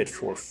a crit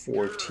for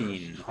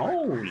 14.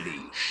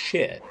 Holy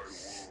shit.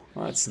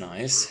 That's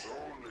nice.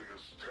 Only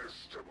as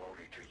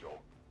testimony to your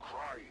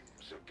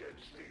crimes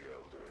against the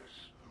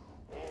elders.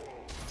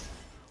 All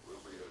will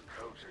be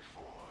accounted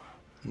for.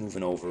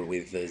 Moving over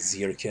with the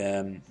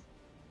Syken.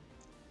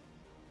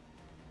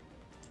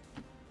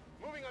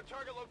 Moving on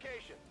target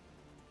location.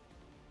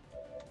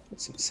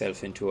 Puts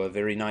himself into a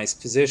very nice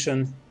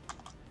position.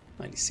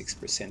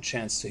 96%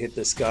 chance to hit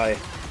this guy.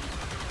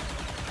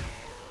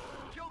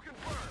 Kill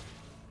confirmed.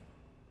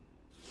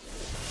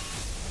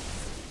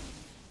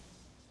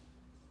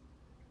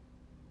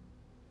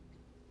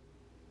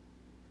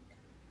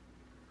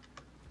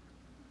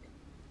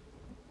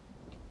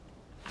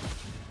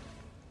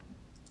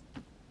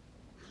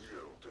 The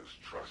elders'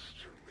 trust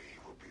in me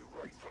will be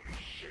rightfully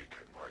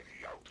shaken by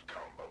the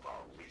outcome of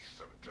our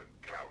recent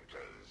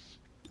encounters.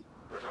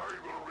 But I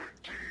will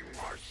redeem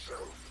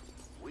myself.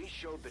 We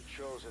showed the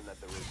Chosen that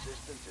the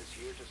Resistance is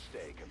here to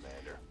stay,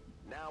 Commander.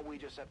 Now we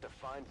just have to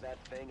find that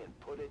thing and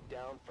put it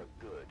down for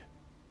good.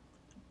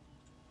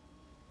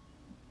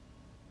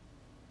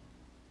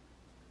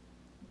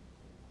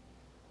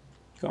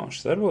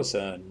 Gosh, that was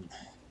an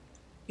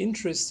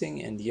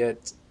interesting and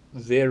yet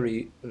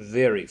very,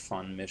 very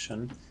fun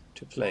mission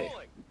to play.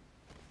 Rolling.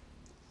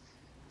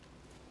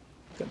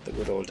 Got the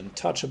good old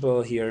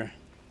untouchable here.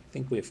 I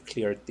think we've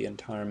cleared the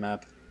entire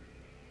map.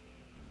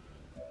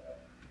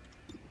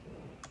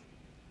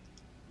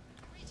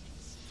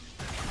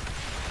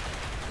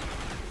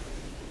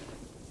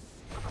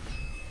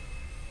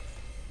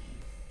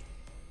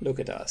 Look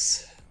at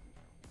us.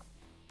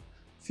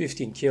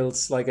 15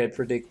 kills like I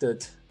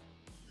predicted,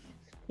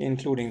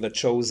 including the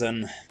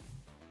Chosen.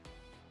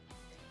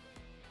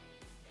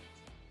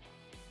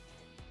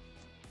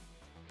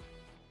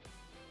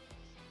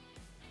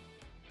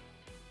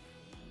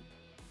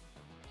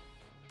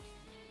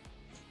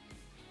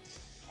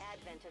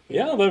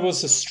 Yeah, that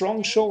was a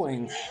strong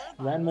showing.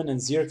 Ranman and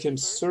Syken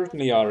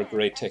certainly are a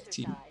great tech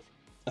team.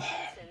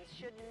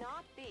 Should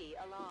not be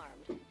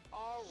alarmed.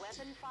 All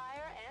weapon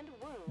fire and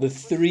wounds The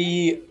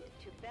three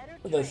to better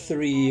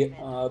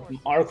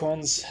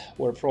Archons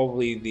were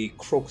probably the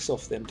crux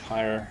of the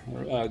entire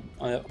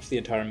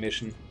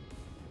mission.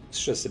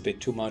 It's just a bit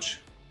too much.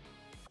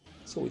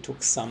 So we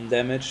took some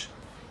damage,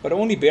 but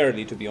only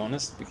barely, to be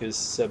honest,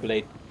 because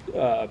Blade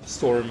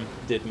Storm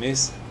did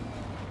miss.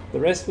 The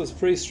rest was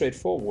pretty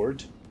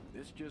straightforward.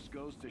 This just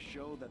goes to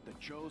show that the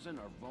Chosen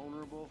are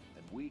vulnerable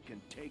and we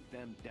can take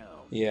them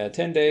down. Yeah,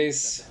 10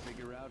 days. Just have to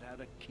figure out how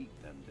to keep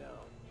them down.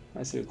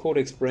 Nice little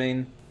Codex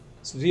Brain.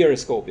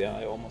 Spheroscope, yeah,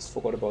 I almost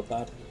forgot about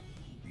that.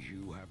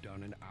 You have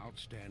done an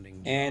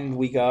outstanding And job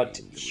we got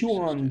in the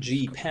Huron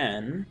G.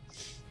 Resistance.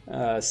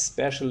 Pan,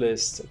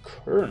 specialist,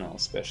 Colonel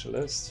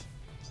specialist,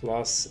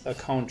 plus a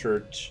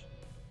countered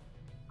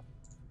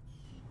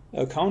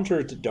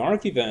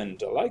Dark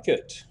Event. I like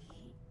it.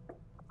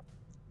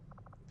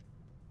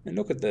 And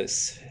look at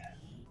this.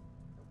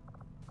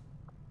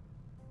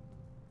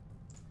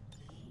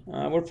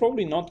 We're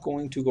probably not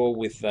going to go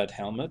with that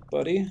helmet,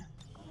 buddy.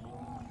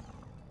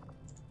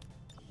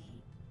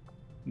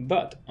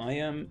 But I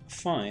am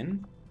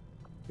fine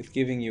with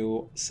giving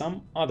you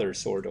some other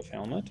sort of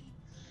helmet.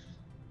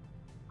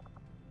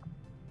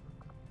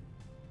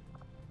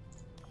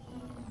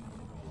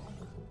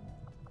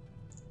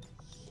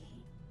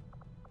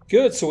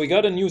 Good, so we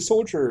got a new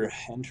soldier,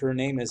 and her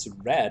name is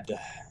Red.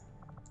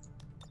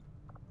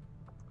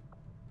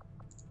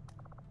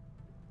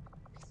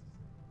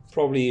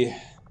 Probably,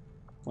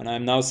 when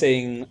I'm now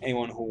saying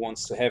anyone who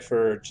wants to have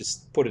her,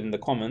 just put it in the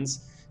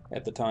comments.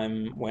 At the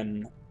time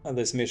when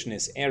this mission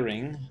is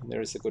airing,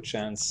 there is a good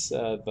chance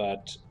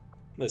that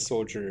the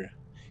soldier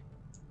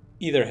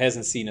either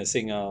hasn't seen a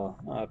single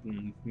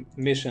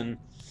mission,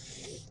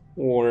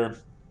 or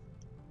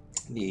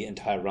the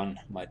entire run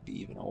might be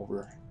even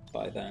over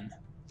by then.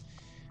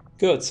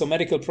 Good, so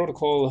medical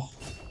protocol,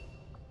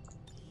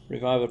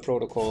 revival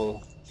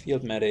protocol,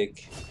 field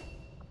medic,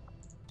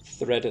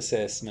 threat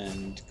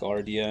assessment,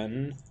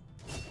 guardian.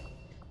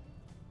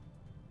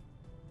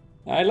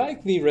 I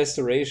like the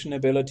restoration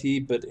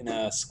ability, but in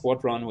a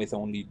squad run with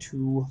only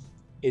 2,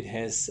 it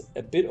has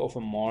a bit of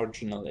a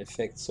marginal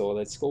effect. So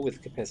let's go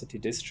with capacity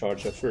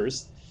discharger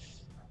first.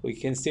 We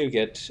can still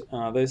get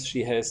this.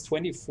 She has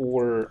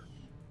 24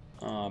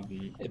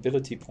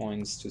 ability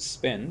points to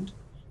spend,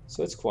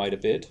 so it's quite a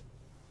bit.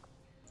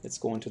 Let's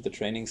go into the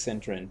training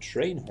center and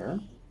train her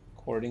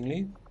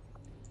accordingly.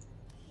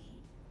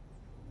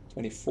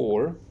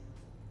 24.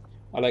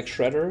 I like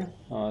Shredder,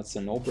 it's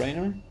a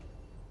no-brainer.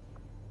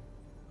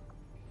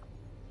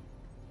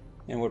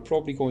 And we're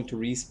probably going to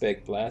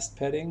respec blast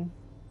padding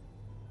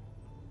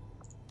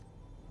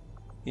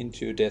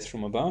into Death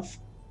from Above.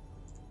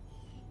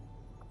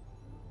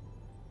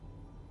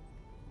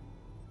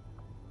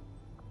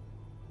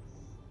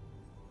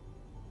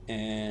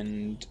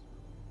 And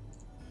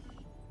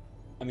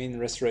I mean,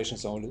 restoration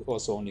is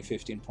also only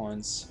 15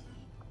 points.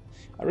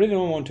 I really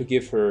don't want to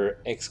give her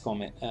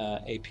XCOM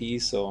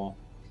AP, so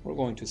we're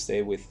going to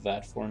stay with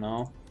that for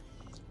now.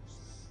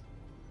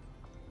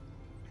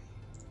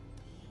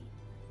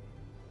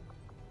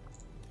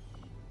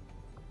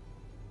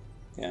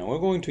 Yeah, we're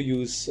going to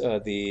use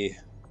the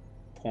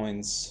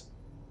points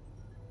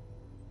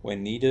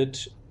when needed.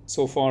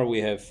 So far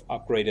we have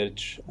upgraded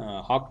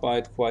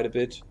Hawkbite quite a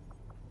bit.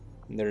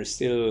 And there is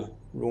still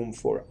room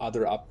for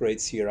other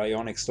upgrades here.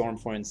 Ionic Storm,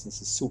 for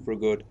instance, is super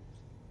good.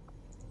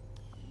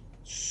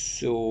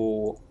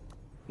 So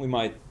we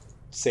might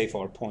save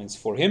our points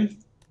for him.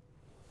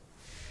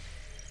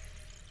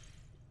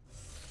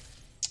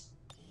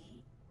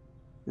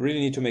 Really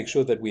need to make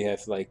sure that we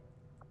have like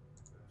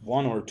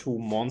 1 or 2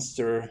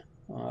 monster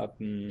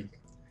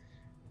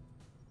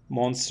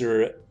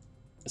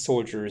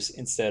soldiers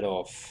instead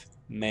of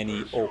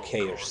many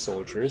okay-ish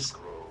soldiers.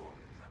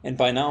 And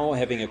by now,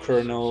 having a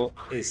colonel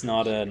is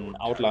not an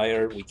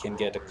outlier. We can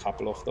get a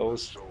couple of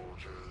those.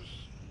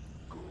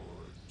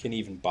 Can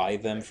even buy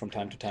them from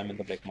time to time in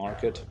the black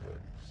market.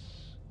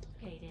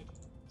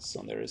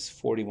 So there is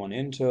 41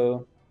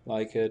 intel,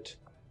 like it.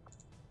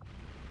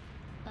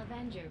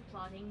 Avenger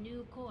plotting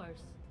new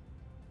course.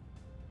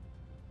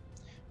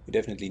 We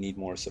definitely need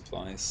more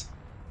supplies.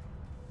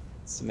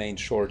 It's the main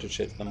shortage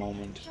at the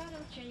moment. Shadow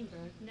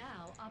chamber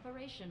now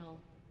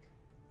operational.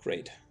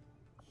 Great.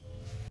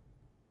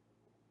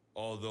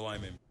 Although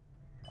I'm in.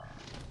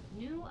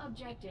 New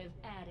objective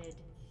added.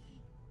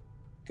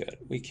 Good.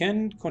 We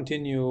can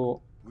continue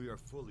We are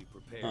fully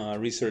prepared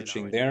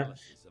researching there,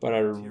 but I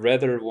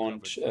rather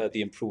want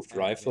the improved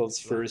rifles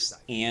first,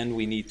 and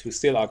we need to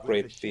still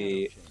upgrade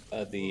the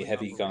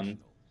heavy gun.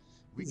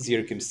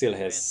 Zirkim still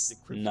has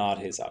not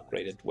his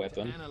upgraded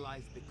weapon.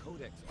 Analyze the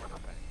codex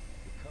artifact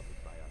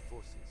recovered by our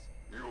forces.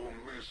 Your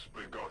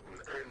misbegotten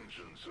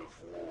engines of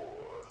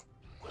war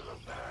will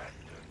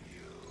abandon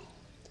you.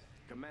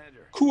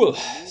 Commander. Cool.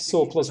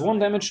 So +1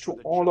 damage to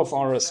all of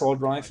our assault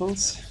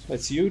rifles.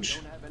 That's huge.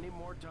 Don't have any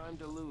more time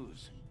to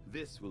lose.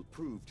 This will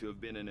prove to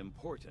have been an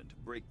important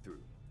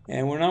breakthrough.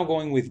 And we're now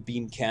going with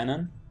beam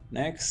cannon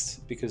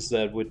next, because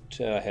that would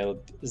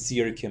help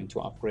Zirkim to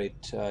upgrade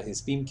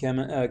his beam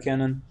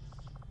cannon.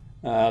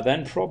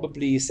 Then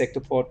probably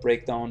sectopod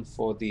breakdown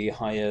for the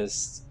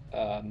highest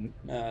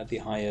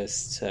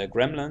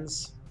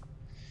gremlins.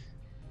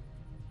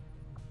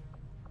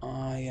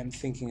 I am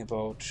thinking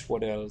about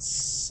what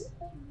else.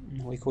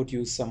 We could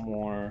use some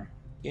more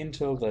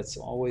intel. That's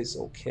always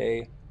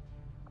okay.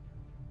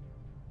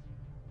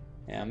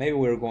 Yeah, maybe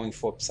we're going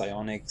for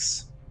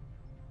psionics.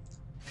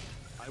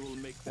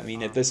 I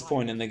mean, at this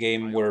point in the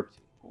game,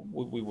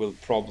 we will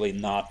probably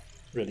not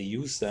really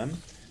use them,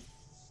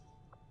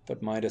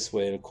 but might as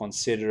well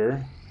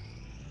consider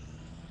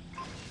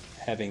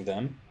having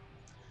them,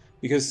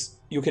 because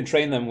you can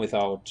train them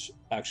without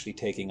actually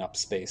taking up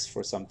space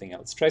for something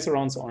else. Tracer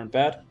rounds aren't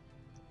bad.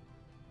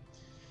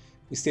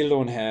 We still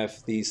don't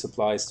have the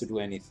supplies to do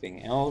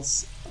anything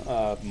else.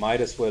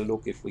 Might as well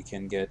look if we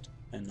can get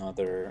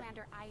another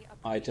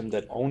item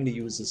that only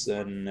uses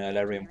an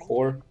Alarium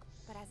core.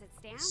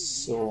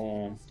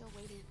 So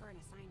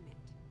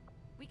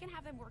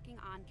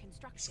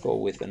let's go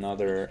with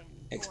another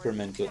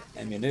experimental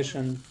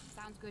ammunition.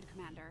 Sounds good,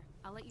 Commander.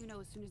 I'll let you know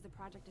as soon as the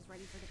project is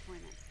ready for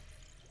deployment.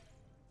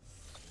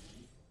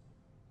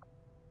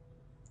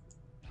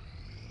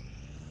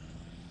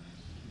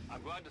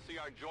 I'm glad to see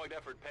our joint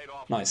effort paid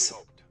off. Nice.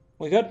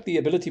 We got the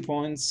ability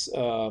points.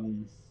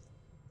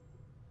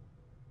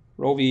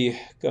 Rovi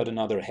got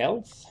another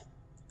health.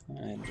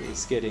 and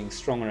is getting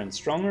stronger and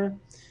stronger.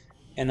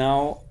 And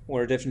now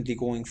we're definitely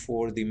going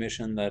for the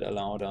mission that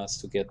allowed us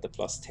to get the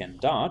 +10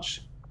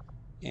 dodge.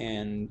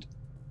 And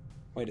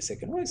wait a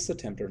second, why is the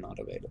Templar not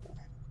available?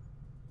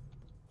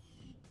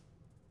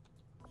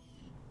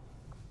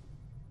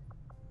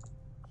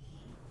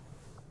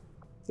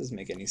 Doesn't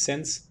make any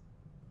sense.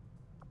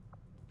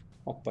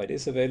 Hawkbite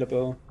is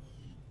available.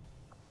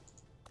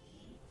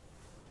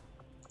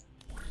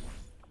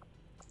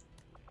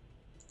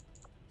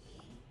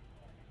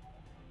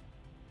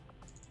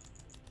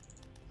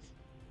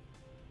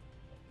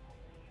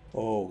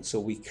 Oh, so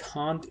we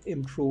can't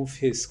improve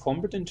his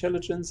combat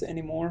intelligence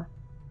anymore?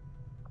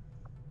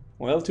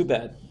 Well, too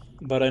bad.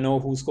 But I know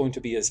who's going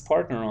to be his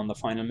partner on the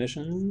final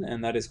mission,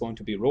 and that is going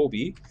to be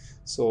Roby.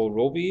 So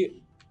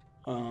Roby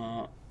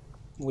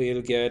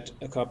will get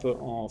a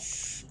couple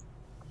of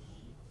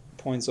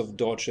points of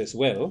dodge as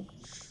well.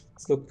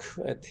 Let's look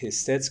at his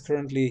stats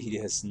currently. He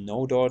has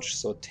no dodge,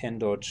 so 10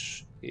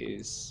 dodge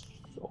is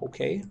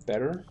okay,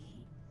 better.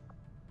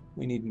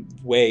 We need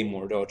way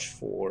more dodge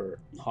for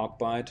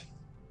Hawkbite.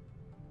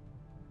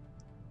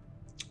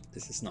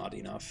 This is not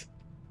enough.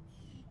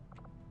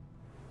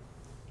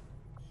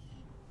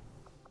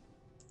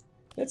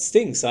 That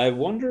stinks. I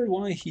wonder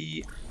why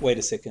he... Wait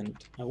a second.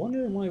 I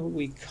wonder why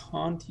we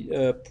can't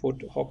put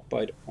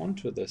Hawkbite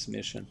onto this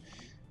mission.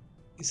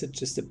 Is it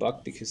just a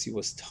bug because he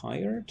was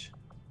tired?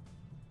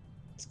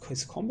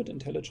 His combat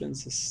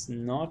intelligence is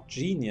not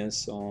genius,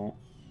 so...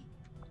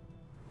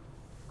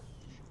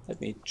 Let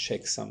me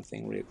check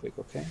something real quick,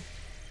 okay?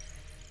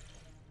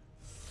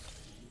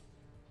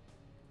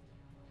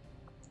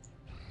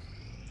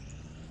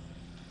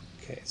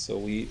 Okay, so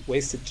we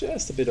wasted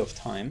just a bit of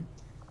time.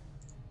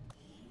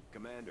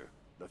 Commander,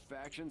 the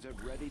factions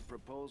have readied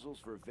proposals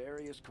for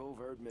various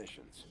covert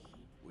missions.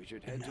 We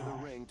should head to the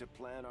ring to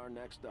plan our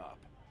next op.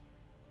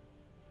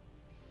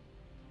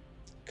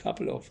 A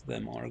couple of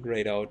them are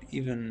grayed out.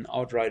 Even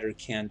Outrider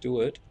can't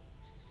do it.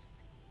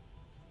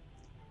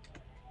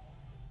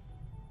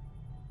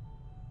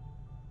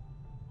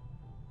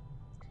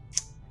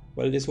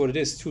 Well, it is what it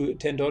is.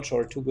 10 dodge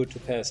are too good to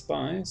pass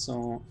by.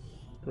 So,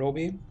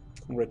 Roby,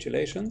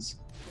 congratulations.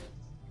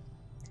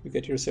 You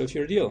get yourself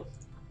your deal.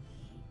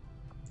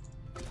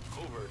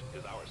 Covert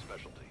is our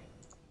specialty.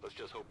 Let's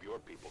just hope your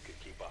people can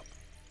keep up.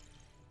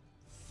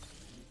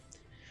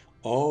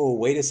 Oh,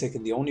 wait a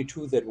second. The only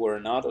two that were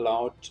not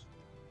allowed...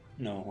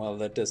 No, well,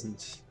 that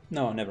doesn't...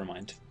 No, never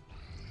mind.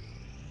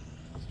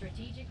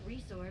 Strategic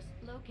resource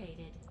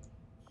located.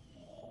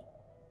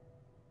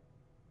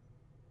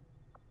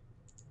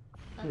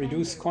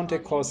 Reduce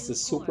contact cost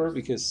is super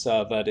because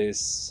that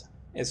is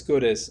as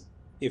good as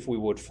if we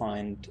would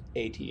find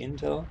 80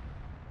 intel.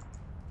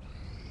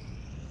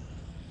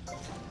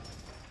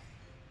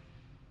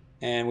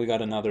 And we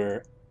got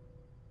another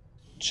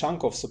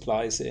chunk of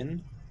supplies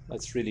in.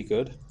 That's really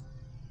good.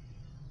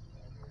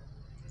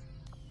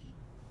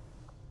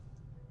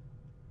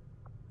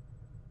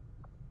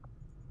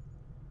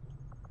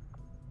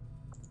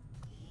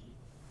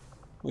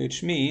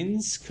 Which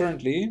means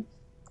currently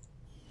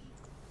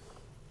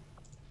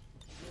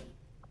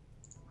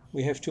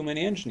we have too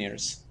many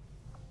engineers.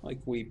 Like,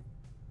 we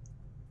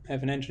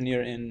have an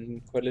engineer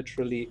in quite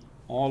literally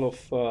all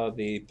of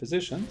the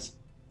positions.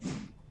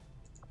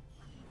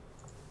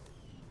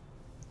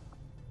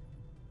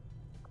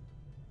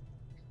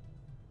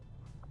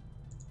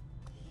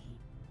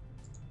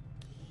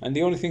 And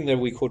the only thing that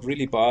we could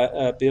really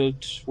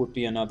build would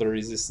be another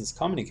resistance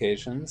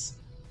communications.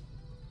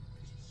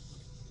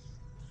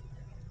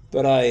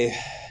 But I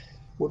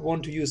would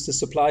want to use the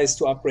supplies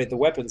to upgrade the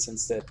weapons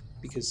instead,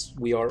 because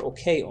we are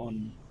okay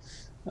on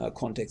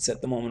contacts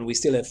at the moment. We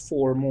still have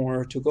 4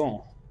 more to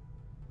go.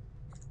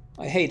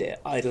 I hate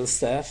idle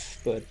staff,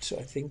 but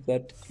I think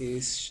that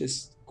is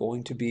just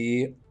going to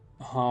be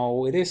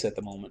how it is at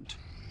the moment.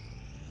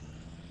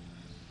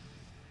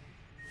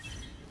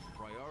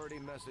 Priority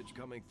message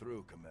coming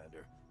through,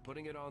 Commander.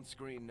 Putting it on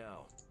screen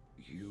now.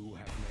 You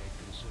have made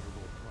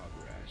considerable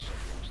progress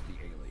against the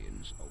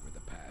aliens over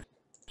the past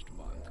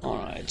month.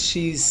 Alright,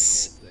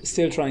 she's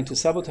still trying to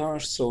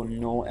sabotage, so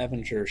no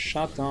Avenger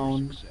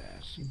shutdown.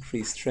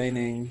 Increased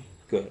training,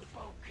 good.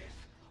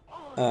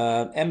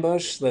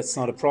 Ambush, that's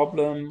not a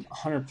problem.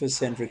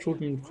 100%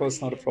 recruitment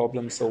cost, not a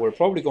problem, so we're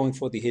probably going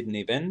for the hidden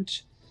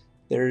event.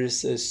 There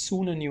is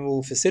soon a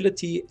new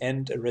facility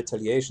and a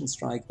retaliation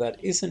strike.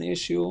 That is an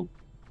issue.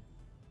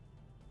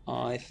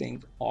 I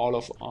think all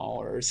of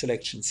our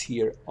selections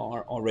here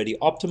are already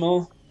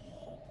optimal.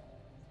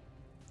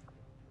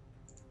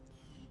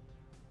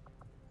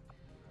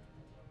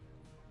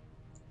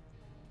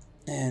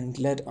 And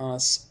let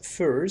us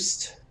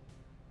first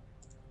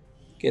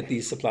get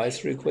these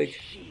supplies real quick.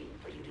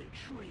 For you to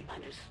truly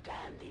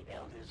understand the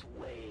Elder's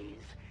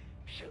ways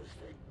shows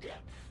the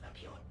depth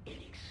of your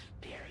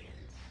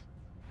inexperience.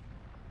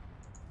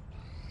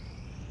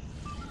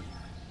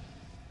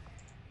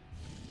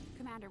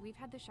 Commander, we've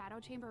had the Shadow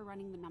Chamber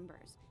running the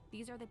numbers.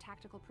 These are the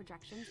tactical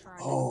projections for our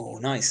Oh,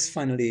 nice.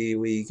 Finally,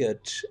 we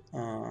get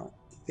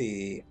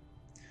the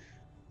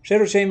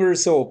Shadow Chamber,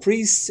 so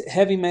Priest,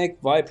 Heavy Mech,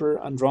 Viper,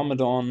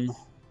 Andromedon,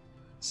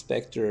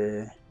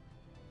 Spectre,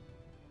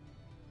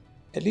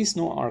 at least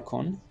no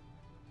Archon.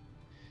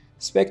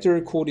 Spectre,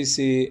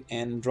 Codice,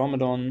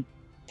 Andromedon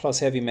plus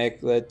Heavy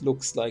Mech, that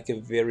looks like a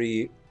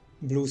very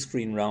blue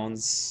screen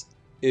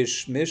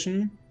rounds-ish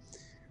mission.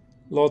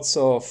 Lots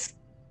of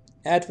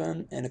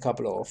Advent and a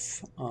couple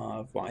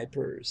of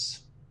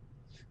Vipers.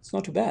 It's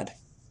not too bad.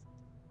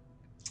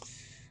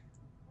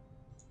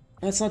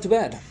 That's not too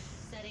bad.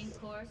 Setting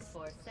course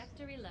for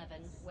Sector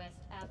 11, West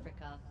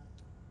Africa.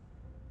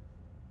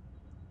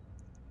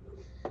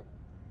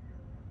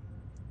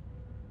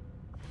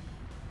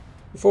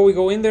 Before we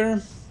go in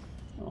there,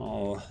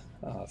 I'll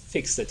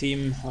fix the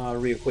team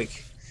real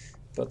quick.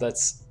 But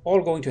that's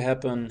all going to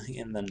happen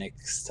in the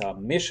next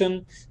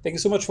mission. Thank you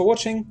so much for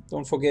watching.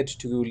 Don't forget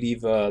to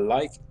leave a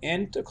like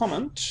and a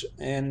comment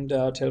and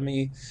tell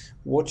me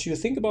what you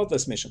think about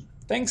this mission.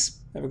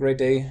 Thanks, have a great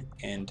day,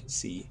 and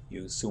see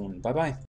you soon. Bye-bye.